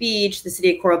Miami Beach, the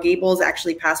city of Coral Gables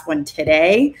actually passed one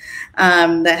today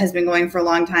that has been going for a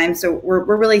long time. So we're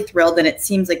really thrilled, and it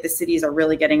seems like the cities are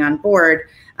really getting on board,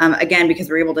 again, because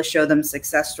we're able to show them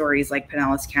success stories like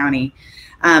Pinellas County.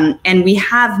 And we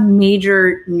have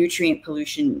major nutrient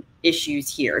pollution issues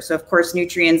here. So of course,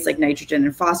 nutrients like nitrogen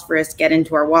and phosphorus get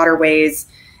into our waterways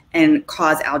and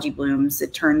cause algae blooms.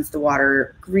 It turns the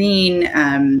water green,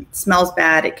 smells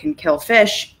bad, it can kill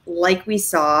fish, like we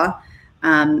saw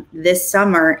this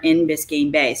summer in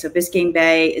Biscayne Bay. So Biscayne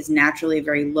Bay is naturally a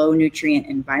very low nutrient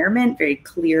environment, very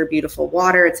clear, beautiful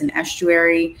water. It's an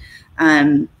estuary.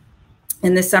 In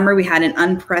the summer, we had an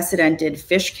unprecedented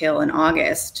fish kill in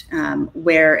August,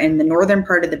 where in the northern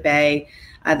part of the bay,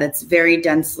 that's very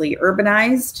densely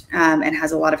urbanized and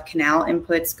has a lot of canal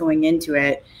inputs going into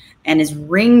it, and is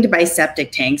ringed by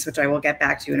septic tanks, which I will get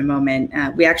back to in a moment.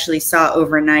 We actually saw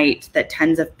overnight that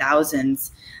tens of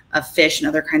thousands of fish and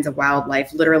other kinds of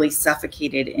wildlife literally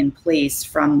suffocated in place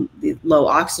from the low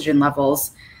oxygen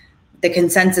levels. The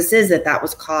consensus is that that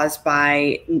was caused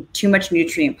by too much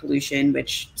nutrient pollution,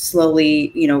 which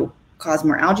slowly, caused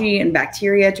more algae and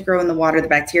bacteria to grow in the water, the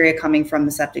bacteria coming from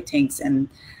the septic tanks and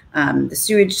the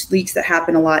sewage leaks that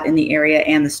happen a lot in the area,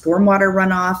 and the stormwater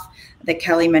runoff that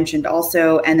Kelly mentioned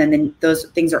also. And then those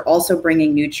things are also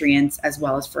bringing nutrients, as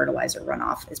well as fertilizer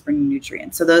runoff is bringing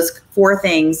nutrients. So those 4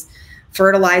 things,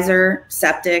 fertilizer,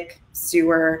 septic,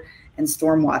 sewer, and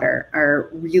stormwater, are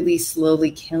really slowly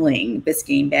killing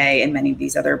Biscayne Bay and many of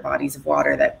these other bodies of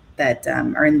water that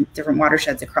are in different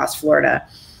watersheds across Florida.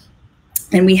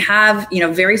 And we have,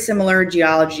 very similar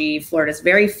geology. Florida's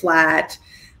very flat,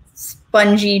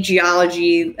 spongy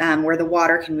geology, where the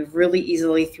water can move really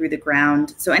easily through the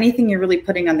ground. So anything you're really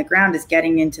putting on the ground is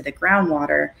getting into the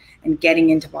groundwater and getting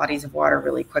into bodies of water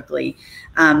really quickly.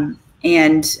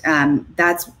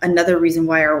 That's another reason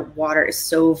why our water is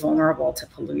so vulnerable to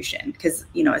pollution. Because,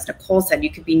 as Nicole said,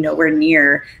 you could be nowhere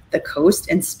near the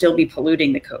coast and still be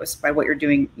polluting the coast by what you're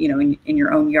doing, in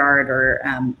your own yard or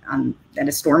at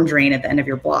a storm drain at the end of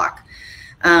your block.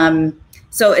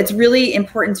 So it's really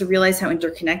important to realize how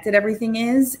interconnected everything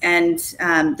is. And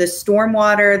the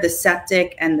stormwater, the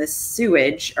septic, and the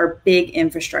sewage are big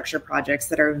infrastructure projects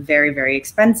that are very, very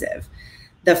expensive.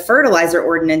 The fertilizer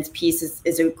ordinance piece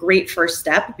is a great first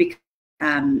step, because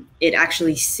it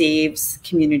actually saves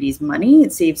communities money.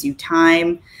 It saves you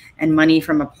time and money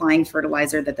from applying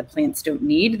fertilizer that the plants don't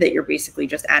need, that you're basically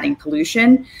just adding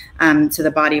pollution to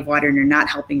the body of water, and you're not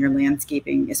helping your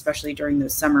landscaping, especially during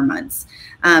those summer months.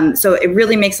 So it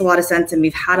really makes a lot of sense, and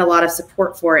we've had a lot of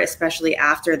support for it, especially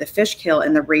after the fish kill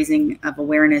and the raising of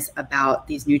awareness about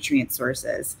these nutrient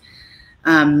sources.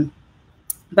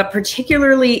 But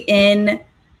particularly in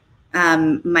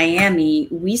Miami,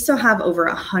 we still have over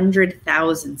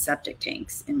 100,000 septic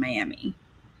tanks in Miami,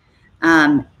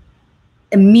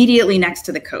 immediately next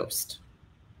to the coast.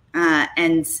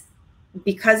 And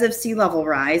because of sea level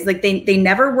rise, like they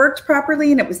never worked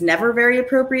properly, and it was never very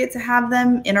appropriate to have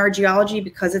them in our geology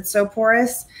because it's so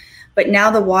porous. But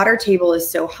now the water table is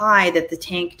so high that the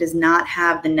tank does not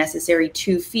have the necessary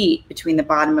 2 feet between the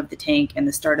bottom of the tank and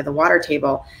the start of the water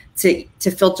table to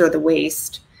filter the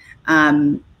waste,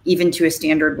 even to a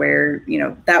standard where, you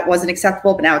know, that wasn't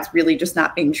acceptable, but now it's really just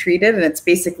not being treated. And it's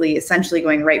basically essentially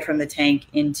going right from the tank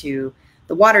into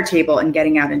the water table and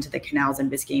getting out into the canals in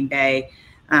Biscayne Bay,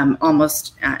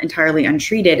 almost entirely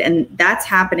untreated. And that's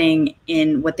happening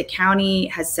in what the county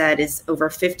has said is over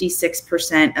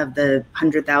 56% of the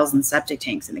 100,000 septic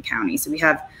tanks in the county. So we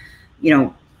have, you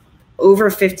know, over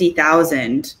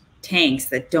 50,000 tanks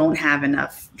that don't have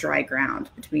enough dry ground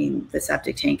between the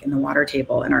septic tank and the water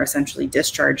table and are essentially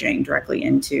discharging directly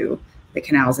into the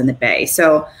canals in the bay.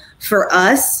 So for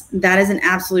us, that is an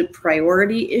absolute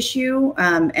priority issue.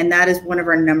 And that is one of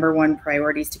our #1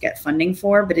 priorities to get funding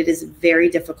for, but it is a very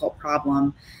difficult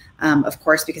problem, of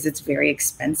course, because it's very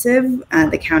expensive.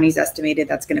 The county's estimated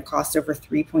that's going to cost over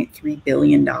 $3.3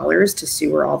 billion to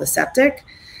sewer all the septic.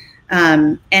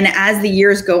 And as the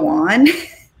years go on,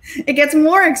 it gets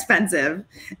more expensive.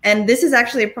 And this is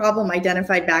actually a problem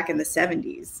identified back in the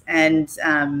 70s. And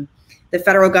the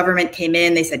federal government came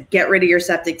in, they said, get rid of your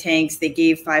septic tanks. They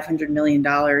gave $500 million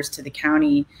to the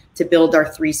county to build our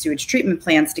 3 sewage treatment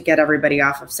plants to get everybody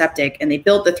off of septic. And they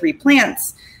built the 3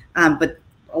 plants, but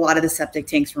a lot of the septic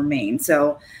tanks remain.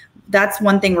 So that's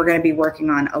one thing we're going to be working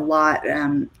on a lot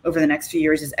over the next few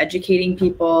years, is educating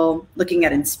people, looking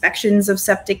at inspections of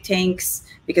septic tanks,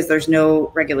 because there's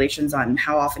no regulations on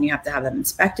how often you have to have them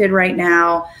inspected right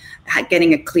now,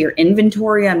 getting a clear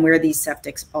inventory on where these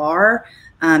septics are,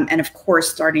 and of course,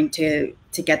 starting to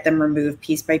get them removed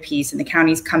piece by piece. And the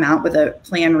county's come out with a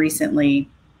plan recently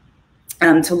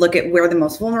to look at where the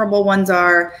most vulnerable ones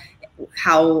are,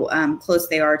 how close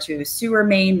they are to a sewer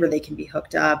main where they can be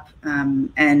hooked up,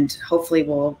 and hopefully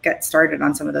we'll get started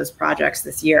on some of those projects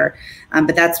this year.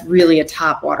 But that's really a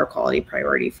top water quality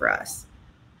priority for us.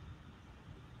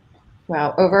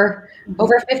 Wow, over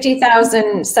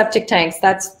 50,000 septic tanks.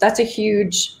 That's a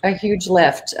huge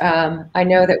lift. I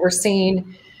know that we're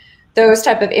seeing those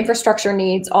type of infrastructure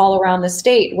needs all around the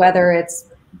state, whether it's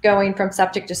going from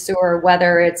septic to sewer,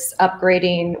 whether it's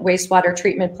upgrading wastewater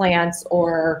treatment plants,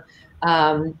 or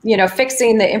you know,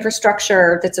 fixing the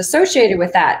infrastructure that's associated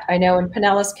with that. I know in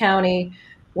Pinellas County,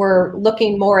 we're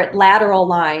looking more at lateral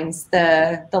lines,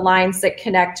 the lines that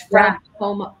connect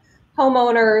from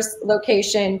homeowners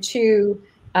location to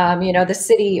you know, the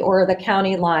city or the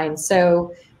county line.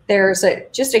 So there's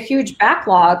just a huge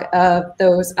backlog of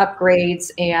those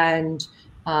upgrades and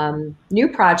new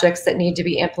projects that need to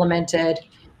be implemented.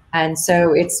 And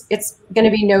so it's going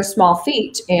to be no small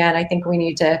feat. And I think we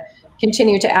need to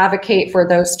continue to advocate for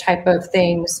those type of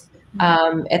things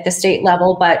at the state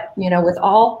level. But, you know, with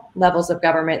all levels of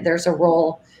government, there's a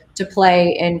role to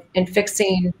play in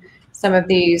fixing some of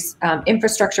these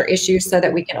infrastructure issues so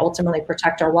that we can ultimately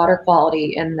protect our water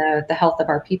quality and the health of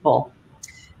our people.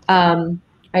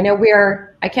 I know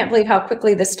I can't believe how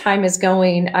quickly this time is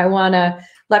going. I want to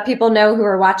let people know who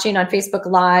are watching on Facebook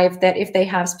Live that if they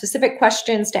have specific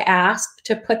questions to ask,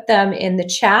 to put them in the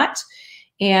chat,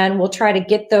 and we'll try to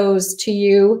get those to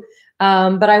you.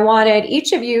 But I wanted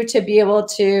each of you to be able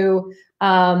to,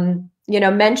 you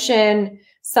know, mention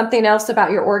something else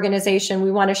about your organization.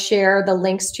 We want to share the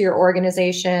links to your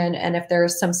organization, and if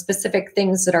there's some specific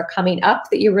things that are coming up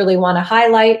that you really want to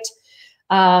highlight.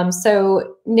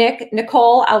 So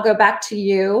Nicole, I'll go back to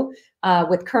you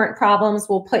with current problems.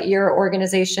 We'll put your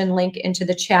organization link into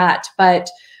the chat, but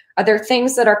are there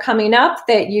things that are coming up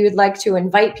that you'd like to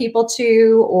invite people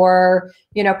to, or,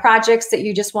 you know, projects that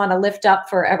you just want to lift up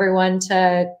for everyone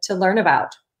to learn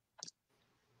about?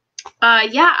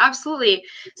 Yeah, absolutely.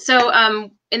 So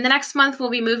in the next month, we'll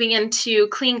be moving into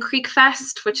Clean Creek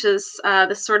Fest, which is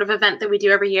this sort of event that we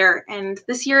do every year. And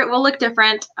this year it will look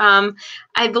different.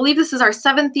 I believe this is our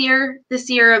 7th year this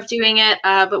year of doing it,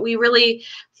 but we really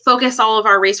focus all of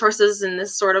our resources in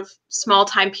this sort of small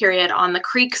time period on the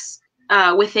creeks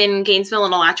within Gainesville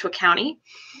and Alachua County.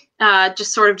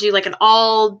 just sort of do like an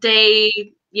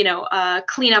all-day,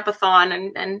 cleanup-a-thon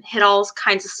and hit all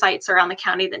kinds of sites around the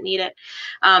county that need it.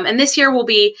 And this year we'll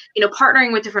be,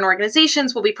 partnering with different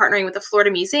organizations. We'll be partnering with the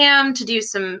Florida Museum to do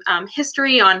some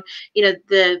history on,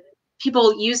 the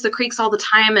people use the creeks all the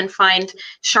time and find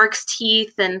shark's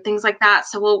teeth and things like that.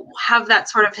 So we'll have that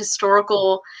sort of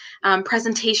historical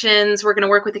presentations. We're going to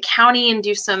work with the county and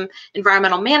do some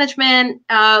environmental management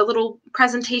little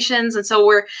presentations. And so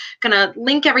we're going to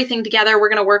link everything together. We're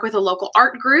going to work with a local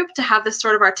art group to have this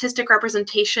sort of artistic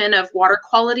representation of water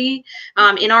quality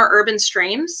in our urban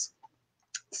streams.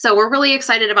 So we're really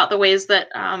excited about the ways that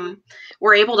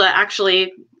we're able to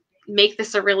actually make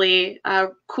this a really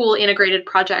cool integrated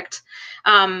project.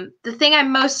 The thing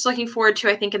I'm most looking forward to,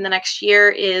 I think, in the next year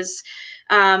is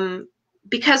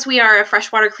because we are a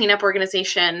freshwater cleanup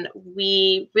organization,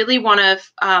 we really want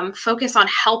to focus on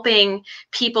helping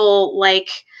people like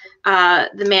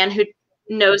the man who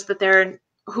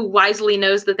wisely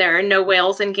knows that there are no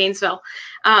whales in Gainesville.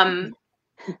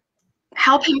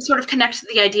 Help him sort of connect to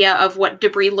the idea of what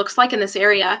debris looks like in this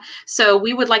area. So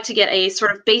we would like to get a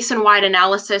sort of basin-wide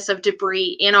analysis of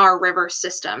debris in our river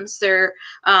systems. There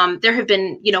have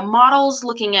been, models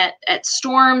looking at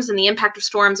storms and the impact of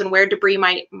storms and where debris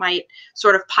might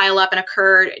sort of pile up and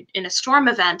occur in a storm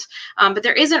event. But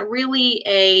there isn't really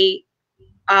a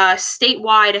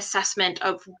statewide assessment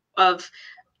of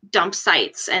dump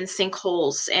sites and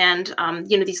sinkholes and,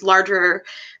 these larger,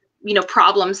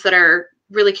 problems that are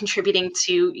really contributing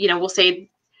to, we'll say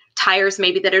tires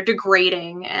maybe that are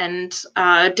degrading and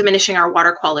diminishing our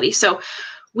water quality. So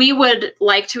we would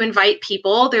like to invite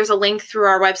people. There's a link through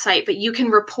our website, but you can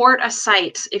report a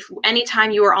site. If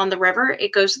anytime you are on the river,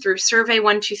 it goes through Survey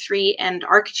 123 and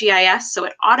ArcGIS. So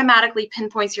it automatically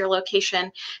pinpoints your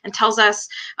location and tells us,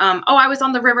 oh, I was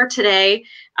on the river today.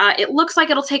 It looks like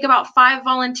it'll take about 5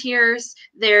 volunteers.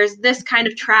 There's this kind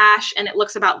of trash and it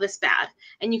looks about this bad.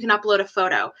 And you can upload a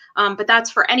photo, but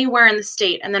that's for anywhere in the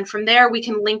state. And then from there, we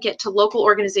can link it to local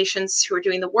organizations who are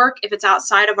doing the work if it's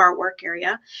outside of our work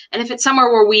area. And if it's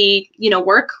somewhere where we,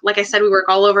 work, like I said, we work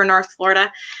all over North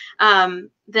Florida,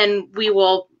 then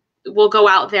we'll go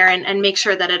out there and make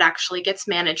sure that it actually gets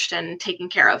managed and taken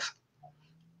care of.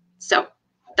 So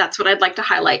that's what I'd like to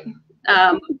highlight.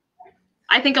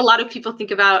 I think a lot of people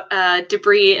think about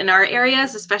debris in our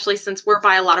areas, especially since we're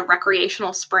by a lot of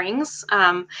recreational springs,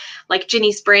 like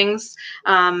Ginny Springs.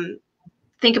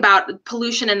 Think about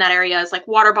pollution in that area as like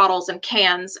water bottles and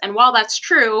cans. And while that's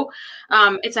true,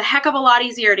 it's a heck of a lot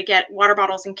easier to get water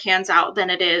bottles and cans out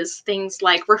than it is things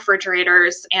like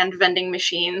refrigerators and vending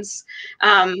machines.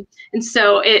 And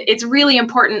so it's really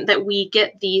important that we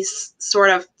get these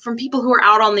sort of, from people who are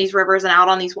out on these rivers and out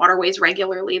on these waterways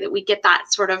regularly, that we get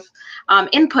that sort of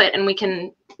input and we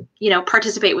can,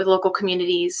 participate with local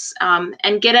communities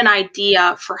and get an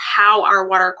idea for how our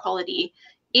water quality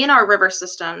in our river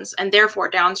systems and therefore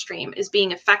downstream is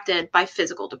being affected by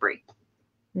physical debris.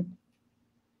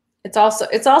 It's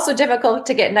also difficult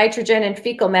to get nitrogen and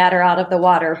fecal matter out of the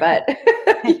water, but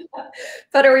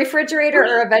but a refrigerator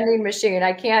or a vending machine,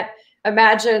 I can't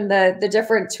imagine the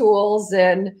different tools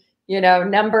and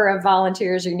number of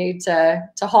volunteers you need to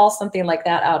haul something like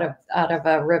that out of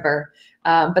a river.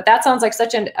 But that sounds like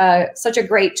such a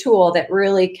great tool that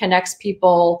really connects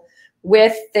people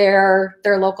with their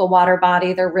local water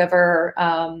body, their river.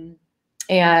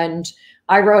 And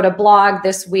I wrote a blog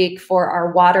this week for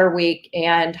our Water Week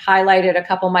and highlighted a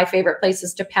couple of my favorite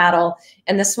places to paddle.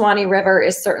 And the Swanee River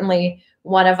is certainly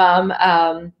one of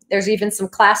them. There's even some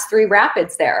Class 3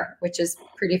 rapids there, which is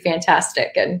pretty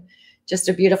fantastic and just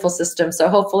a beautiful system. So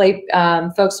hopefully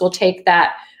folks will take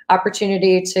that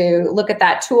opportunity to look at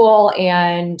that tool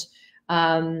and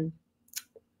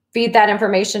feed that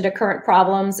information to current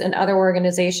problems and other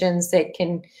organizations that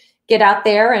can get out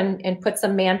there and put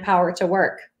some manpower to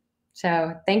work.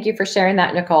 So thank you for sharing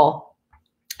that, Nicole.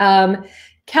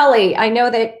 Kelly, I know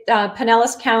that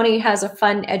Pinellas County has a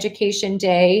fun education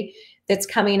day that's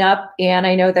coming up, and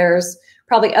I know there's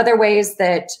probably other ways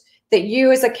that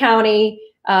you as a county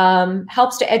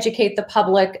helps to educate the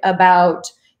public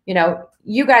about,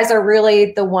 you guys are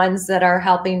really the ones that are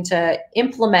helping to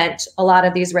implement a lot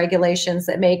of these regulations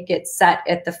that make it set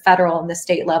at the federal and the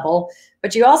state level.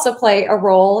 But you also play a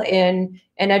role in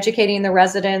educating the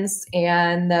residents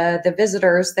and the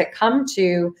visitors that come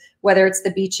to, whether it's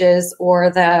the beaches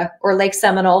or Lake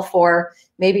Seminole for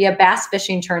maybe a bass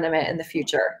fishing tournament in the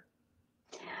future.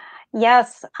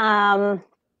 Yes. I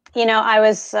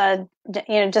was,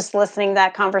 just listening to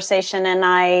that conversation, and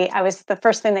I was, the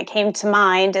first thing that came to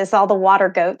mind is all the water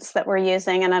goats that we're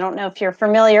using. And I don't know if you're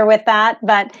familiar with that,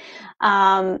 but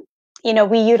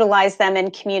we utilize them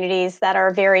in communities that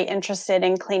are very interested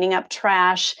in cleaning up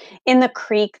trash in the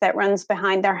creek that runs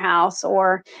behind their house,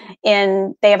 or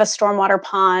they have a stormwater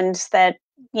pond that,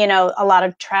 a lot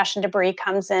of trash and debris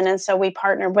comes in. And so we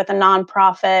partnered with a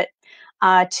nonprofit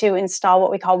to install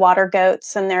what we call water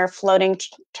goats, and they're floating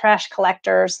trash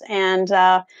collectors. And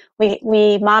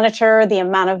we monitor the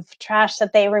amount of trash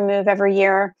that they remove every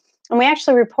year. And we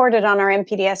actually report it on our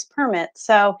NPDES permit.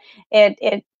 So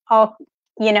it all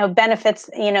benefits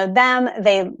them.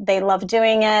 They love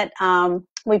doing it.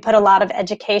 We put a lot of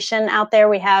education out there.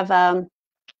 We have a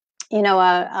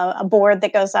board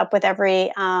that goes up with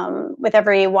every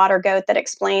water goat that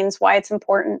explains why it's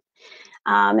important,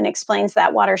 and explains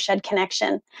that watershed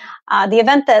connection. The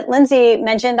event that Lindsay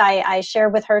mentioned, I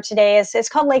shared with her today, it's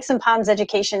called Lakes and Ponds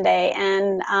Education Day.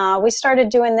 And we started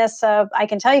doing this, I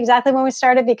can tell you exactly when we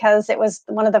started, because it was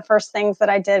one of the first things that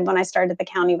I did when I started the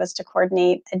county, was to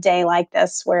coordinate a day like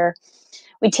this, where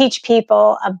we teach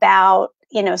people about,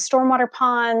 stormwater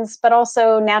ponds, but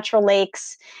also natural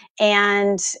lakes,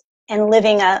 and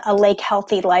living a lake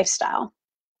healthy lifestyle.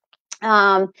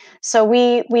 So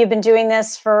we've been doing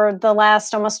this for the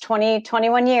last almost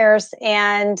 21 years.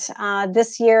 And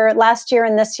last year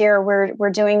and this year, we're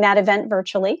doing that event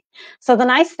virtually. So the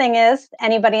nice thing is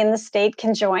anybody in the state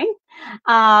can join,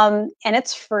 and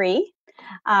it's free.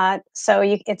 So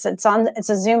it's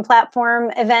a Zoom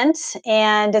platform event,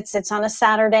 and it's on a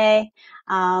Saturday.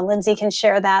 Lindsay can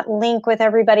share that link with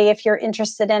everybody if you're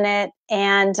interested in it.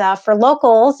 And for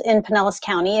locals in Pinellas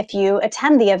County, if you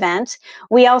attend the event,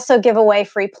 we also give away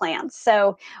free plants.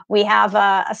 So we have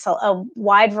a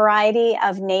wide variety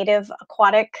of native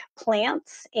aquatic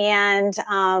plants, and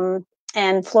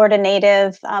Florida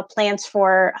native plants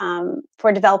for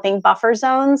developing buffer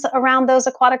zones around those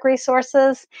aquatic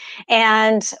resources.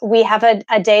 And we have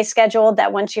a day scheduled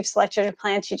that once you've selected your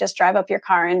plants, you just drive up your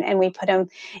car, and we put them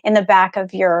in the back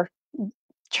of your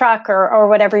truck or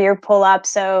whatever you pull up.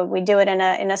 So we do it in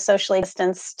a socially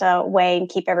distanced way and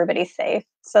keep everybody safe.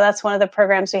 So that's one of the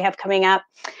programs we have coming up.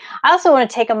 I also want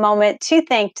to take a moment to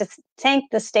thank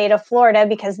the state of Florida,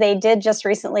 because they did just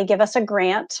recently give us a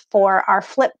grant for our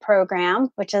FLIP program,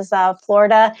 which is a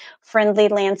Florida Friendly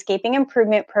Landscaping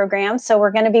Improvement Program. So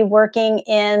we're going to be working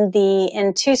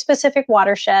in two specific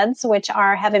watersheds, which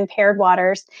have impaired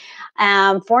waters,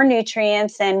 for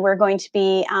nutrients, and we're going to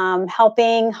be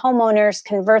helping homeowners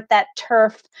convert that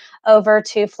turf over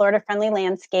to Florida Friendly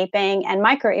Landscaping and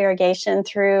micro irrigation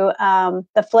through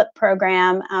the FLIP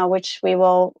program, which we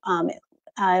will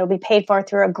it'll be paid for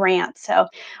through a grant. So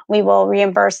we will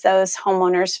reimburse those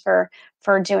homeowners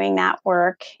for doing that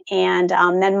work, and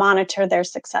then monitor their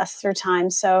success through time.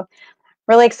 So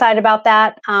really excited about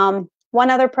that. One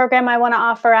other program I want to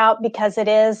offer out, because it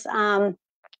is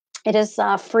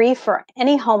free for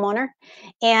any homeowner,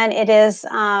 and it is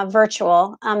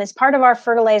virtual. As part of our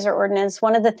fertilizer ordinance,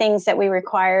 one of the things that we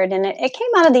required, and it came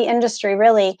out of the industry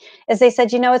really, is they said,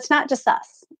 it's not just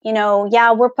us.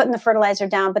 Yeah, we're putting the fertilizer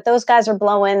down, but those guys are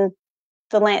blowing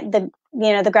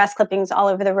the grass clippings all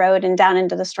over the road and down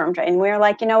into the storm drain. We were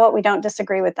like, you know what, we don't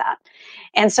disagree with that.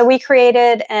 And so we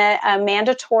created a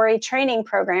mandatory training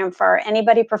program for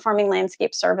anybody performing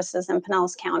landscape services in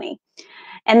Pinellas County.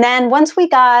 And then once we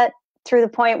got through the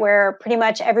point where pretty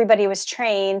much everybody was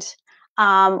trained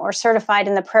or certified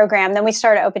in the program, then we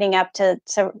started opening up to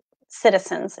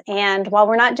citizens. And while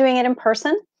we're not doing it in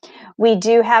person, we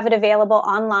do have it available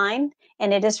online,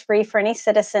 and it is free for any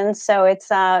citizen. So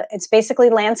it's basically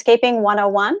landscaping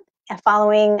 101,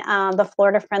 following the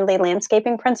Florida Friendly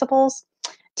Landscaping principles,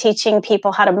 teaching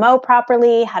people how to mow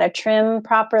properly, how to trim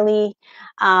properly,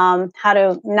 how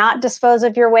to not dispose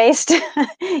of your waste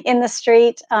in the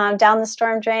street, down the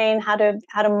storm drain, how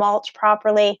to mulch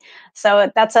properly.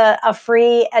 So that's a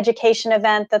free education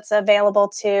event that's available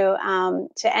to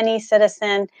any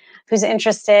citizen who's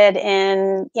interested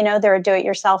in, they're a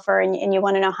do-it-yourselfer, and you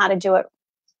want to know how to do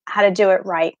it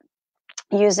right,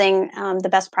 using the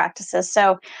best practices.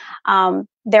 So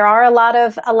there are a lot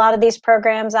of these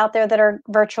programs out there that are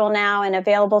virtual now and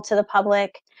available to the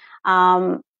public.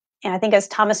 And I think, as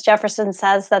Thomas Jefferson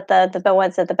says, that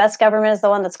the best government is the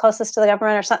one that's closest to the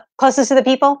government, or closest to the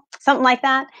people, something like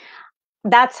that.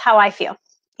 That's how I feel,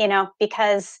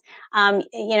 because, I'm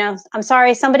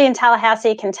sorry, somebody in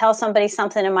Tallahassee can tell somebody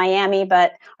something in Miami,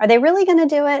 but are they really going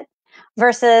to do it?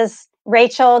 Versus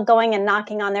Rachel going and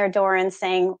knocking on their door and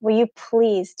saying, will you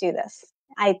please do this?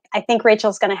 I think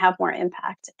Rachel's going to have more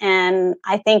impact. And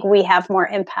I think we have more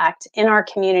impact in our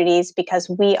communities because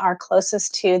we are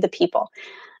closest to the people.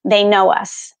 They know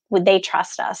us, they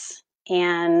trust us.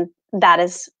 And that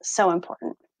is so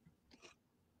important.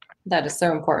 That is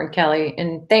so important, Kelly.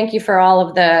 And thank you for all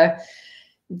of the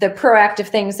proactive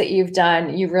things that you've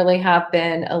done. You really have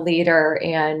been a leader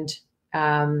and,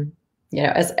 you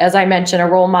know, as I mentioned, a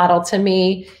role model to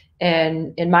me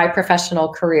in my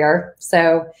professional career.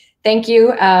 So thank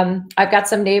you. I've got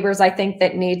some neighbors, I think,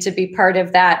 that need to be part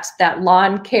of that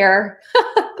lawn care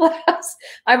class.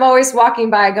 I'm always walking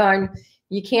by going,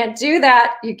 you can't do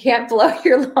that. You can't blow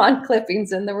your lawn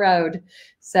clippings in the road.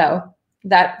 So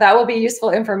that will be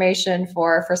useful information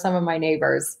for some of my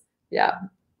neighbors. Yeah.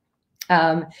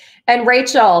 And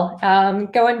Rachel,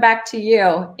 going back to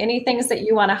you, any things that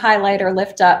you want to highlight or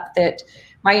lift up that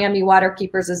Miami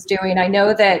Waterkeepers is doing? I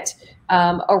know that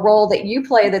a role that you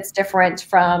play that's different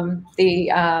from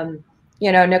the,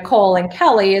 you know, Nicole and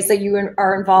Kelly is that you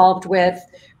are involved with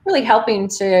really helping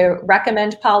to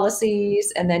recommend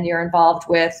policies, and then you're involved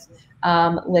with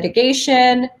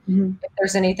litigation. Mm-hmm. If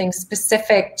there's anything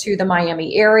specific to the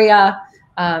Miami area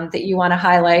that you want to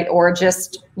highlight, or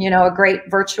just, you know, a great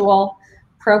virtual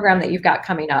program that you've got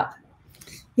coming up.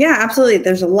 Yeah, absolutely.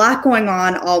 There's a lot going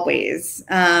on always.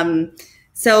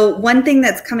 So one thing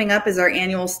that's coming up is our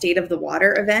annual State of the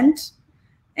Water event.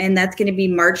 And that's going to be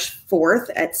March 4th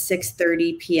at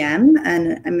 6:30 p.m.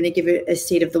 And I'm going to give it a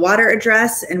State of the Water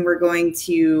address. And we're going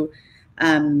to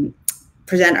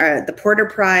present the Porter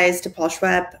Prize to Paul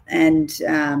Schwepp.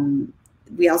 And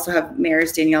we also have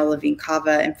Mayors Danielle Levine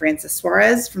Cava and Francis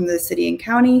Suarez from the city and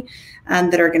county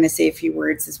that are going to say a few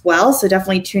words as well. So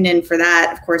definitely tune in for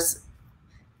that. Of course,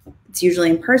 it's usually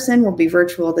in person. We'll be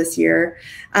virtual this year.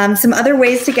 Some other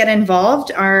ways to get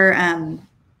involved are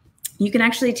you can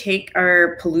actually take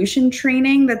our pollution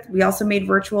training that we also made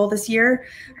virtual this year,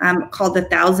 called the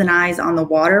 1,000 Eyes on the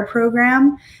Water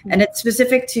program. And it's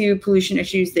specific to pollution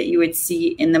issues that you would see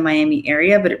in the Miami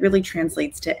area, but it really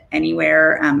translates to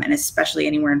anywhere, and especially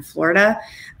anywhere in Florida.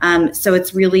 So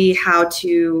it's really how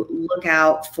to look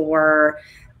out for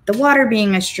the water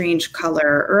being a strange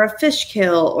color, or a fish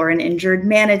kill, or an injured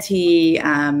manatee,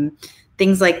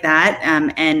 things like that,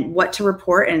 and what to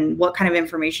report and what kind of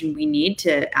information we need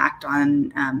to act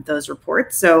on those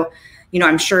reports. So, you know,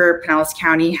 I'm sure Pinellas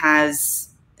County has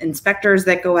inspectors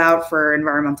that go out for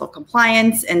environmental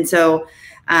compliance. And so,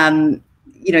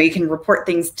 you know, you can report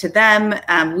things to them.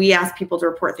 We ask people to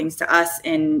report things to us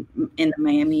in the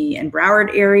Miami and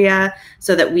Broward area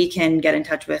so that we can get in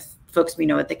touch with folks we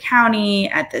know at the county,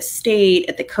 at the state,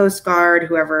 at the Coast Guard,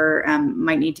 whoever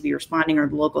might need to be responding, or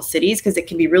the local cities, because it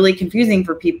can be really confusing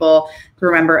for people to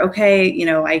remember, okay, you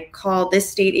know, I call this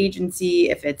state agency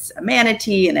if it's a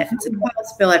manatee, and if it's an oil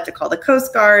spill, I have to call the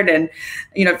Coast Guard. And,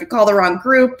 you know, if you call the wrong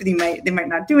group, they might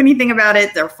not do anything about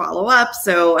it. They'll follow up.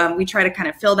 So we try to kind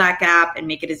of fill that gap and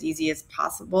make it as easy as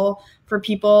possible for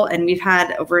people. And we've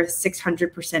had over a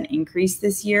 600% increase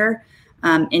this year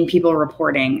in people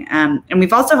reporting. And we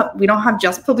don't have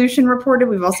just pollution reported.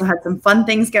 We've also had some fun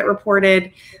things get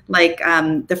reported, like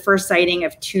the first sighting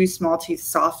of 2 small-toothed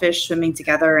sawfish swimming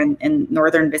together in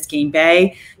northern Biscayne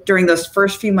Bay. During those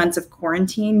first few months of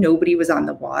quarantine, nobody was on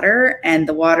the water, and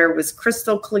the water was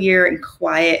crystal clear and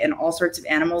quiet, and all sorts of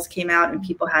animals came out, and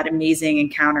people had amazing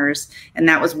encounters. And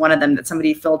that was one of them that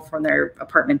somebody filmed from their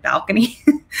apartment balcony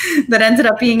that ended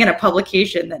up being in a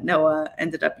publication that NOAA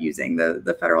ended up using,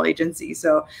 the federal agency.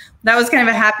 So that was kind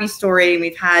of a happy story.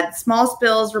 We've had small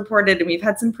spills reported, and we've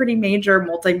had some pretty major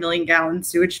multi-million-gallon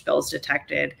sewage spills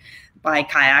detected by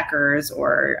kayakers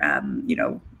or, you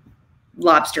know,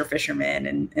 lobster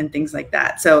fishermen and things like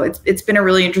that. So it's been a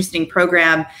really interesting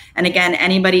program. And again,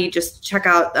 anybody just check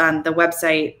out the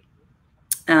website.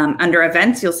 Under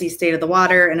events, you'll see State of the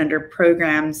Water, and under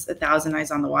programs, 1,000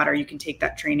 Eyes on the Water, you can take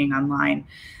that training online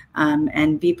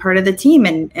and be part of the team.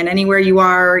 And anywhere you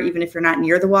are, even if you're not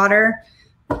near the water,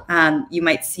 you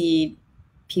might see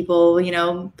people, you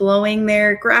know, blowing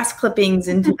their grass clippings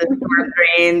into the storm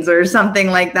drains or something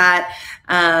like that.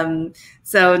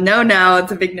 So no,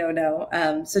 it's a big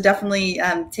no. So definitely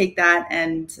take that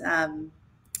and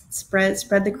spread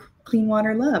the clean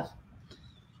water love.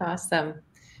 Awesome.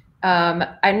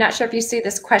 I'm not sure if you see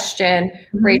this question,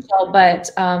 Rachel, but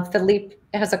Philippe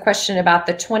has a question about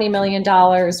the $20 million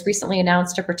recently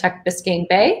announced to protect Biscayne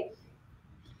Bay.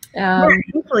 Hey,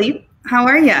 Philippe, how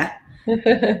are you?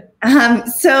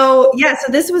 So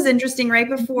this was interesting. Right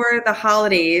before the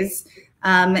holidays,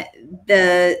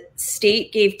 the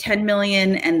state gave $10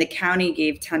 million and the county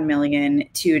gave $10 million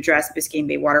to address Biscayne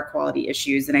Bay water quality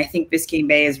issues. And I think Biscayne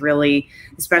Bay is really,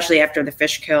 especially after the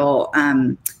fish kill,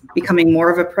 becoming more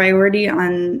of a priority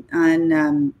on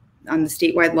the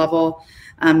statewide level.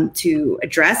 to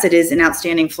address. It is an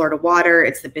outstanding Florida water.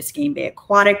 It's the Biscayne Bay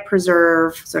Aquatic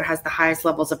Preserve, so it has the highest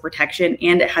levels of protection,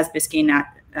 and it has Biscayne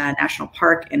National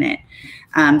Park in it.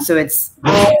 So it's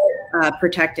all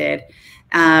protected.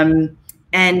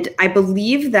 And I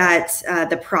believe that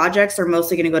the projects are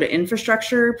mostly going to go to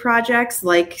infrastructure projects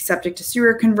like septic to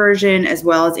sewer conversion, as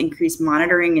well as increased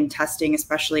monitoring and testing,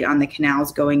 especially on the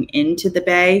canals going into the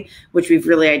bay, which we've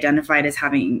really identified as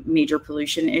having major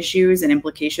pollution issues and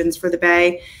implications for the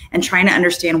bay, and trying to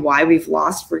understand why we've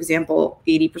lost, for example,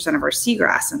 80% of our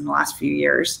seagrass in the last few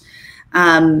years.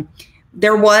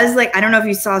 There was, like, I don't know if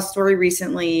you saw a story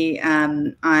recently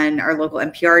on our local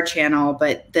NPR channel,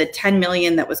 but the 10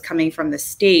 million that was coming from the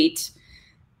state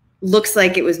looks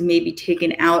like it was maybe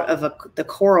taken out of the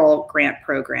coral grant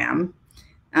program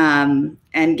and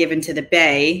given to the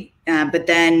bay, but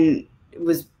then it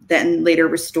was then later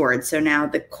restored. So now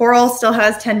the coral still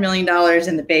has $10 million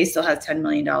and the bay still has $10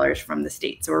 million from the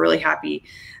state. So we're really happy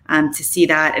to see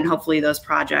that, and hopefully those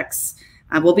projects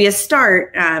will be a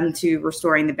start to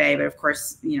restoring the bay. But of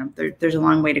course, you know, there's a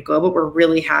long way to go, but we're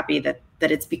really happy that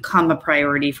it's become a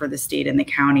priority for the state and the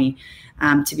county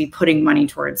to be putting money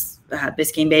towards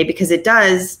Biscayne Bay, because it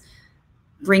does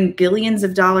bring billions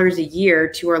of dollars a year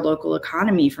to our local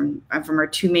economy from our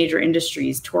two major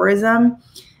industries, tourism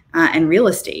and real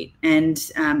estate.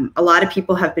 And a lot of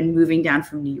people have been moving down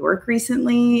from New York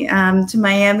recently to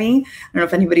Miami. I don't know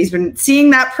if anybody's been seeing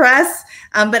that press,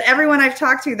 but everyone I've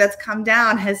talked to that's come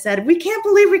down has said, we can't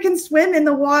believe we can swim in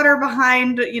the water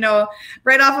behind, you know,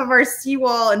 right off of our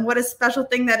seawall, and what a special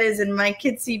thing that is. And my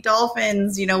kids see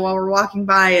dolphins, you know, while we're walking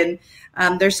by,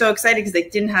 and they're so excited because they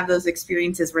didn't have those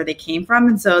experiences where they came from.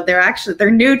 And so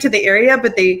they're new to the area,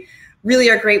 but they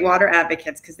really are great water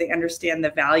advocates because they understand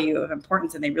the value of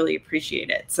importance and they really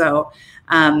appreciate it. So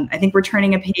I think we're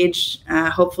turning a page,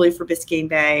 hopefully, for Biscayne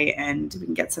Bay, and we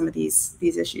can get some of these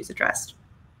issues addressed.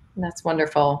 That's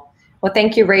wonderful. Well,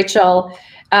 thank you, Rachel.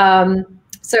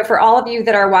 So for all of you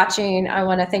that are watching, I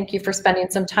want to thank you for spending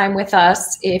some time with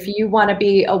us. If you want to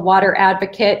be a water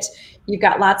advocate, you've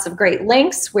got lots of great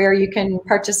links where you can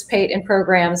participate in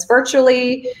programs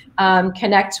virtually,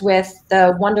 connect with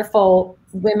the wonderful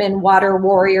women water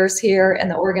warriors here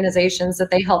and the organizations that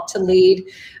they help to lead.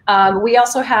 We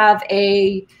also have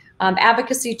a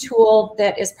advocacy tool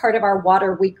that is part of our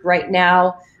Water Week right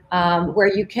now, where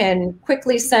you can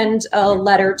quickly send a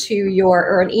letter to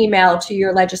or an email to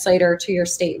your legislator, to your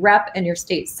state rep and your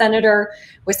state senator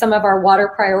with some of our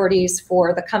water priorities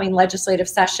for the coming legislative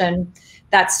session.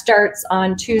 That starts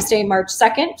on Tuesday, March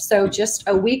 2nd. So just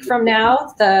a week from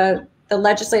now, the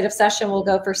legislative session will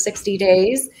go for 60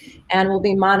 days, and we'll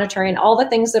be monitoring all the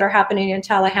things that are happening in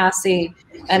Tallahassee,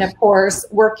 and of course,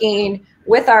 working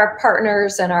with our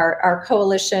partners and our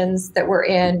coalitions that we're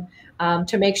in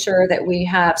to make sure that we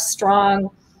have strong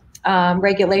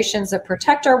regulations that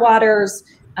protect our waters,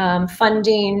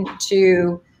 funding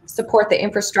to support the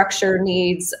infrastructure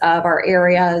needs of our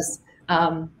areas,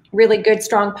 really good,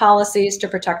 strong policies to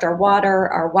protect our water,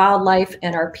 our wildlife,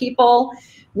 and our people.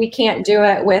 We can't do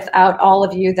it without all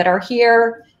of you that are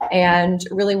here, and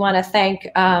really want to thank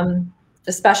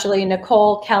especially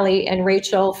Nicole, Kelly, and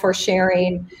Rachel for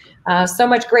sharing so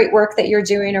much great work that you're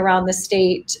doing around the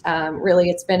state. Really,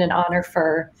 it's been an honor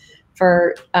for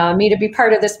me to be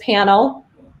part of this panel.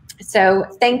 So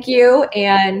thank you,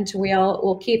 and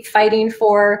we'll keep fighting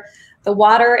for the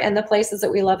water and the places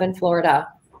that we love in Florida.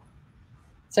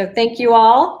 So thank you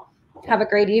all. Have a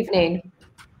great evening.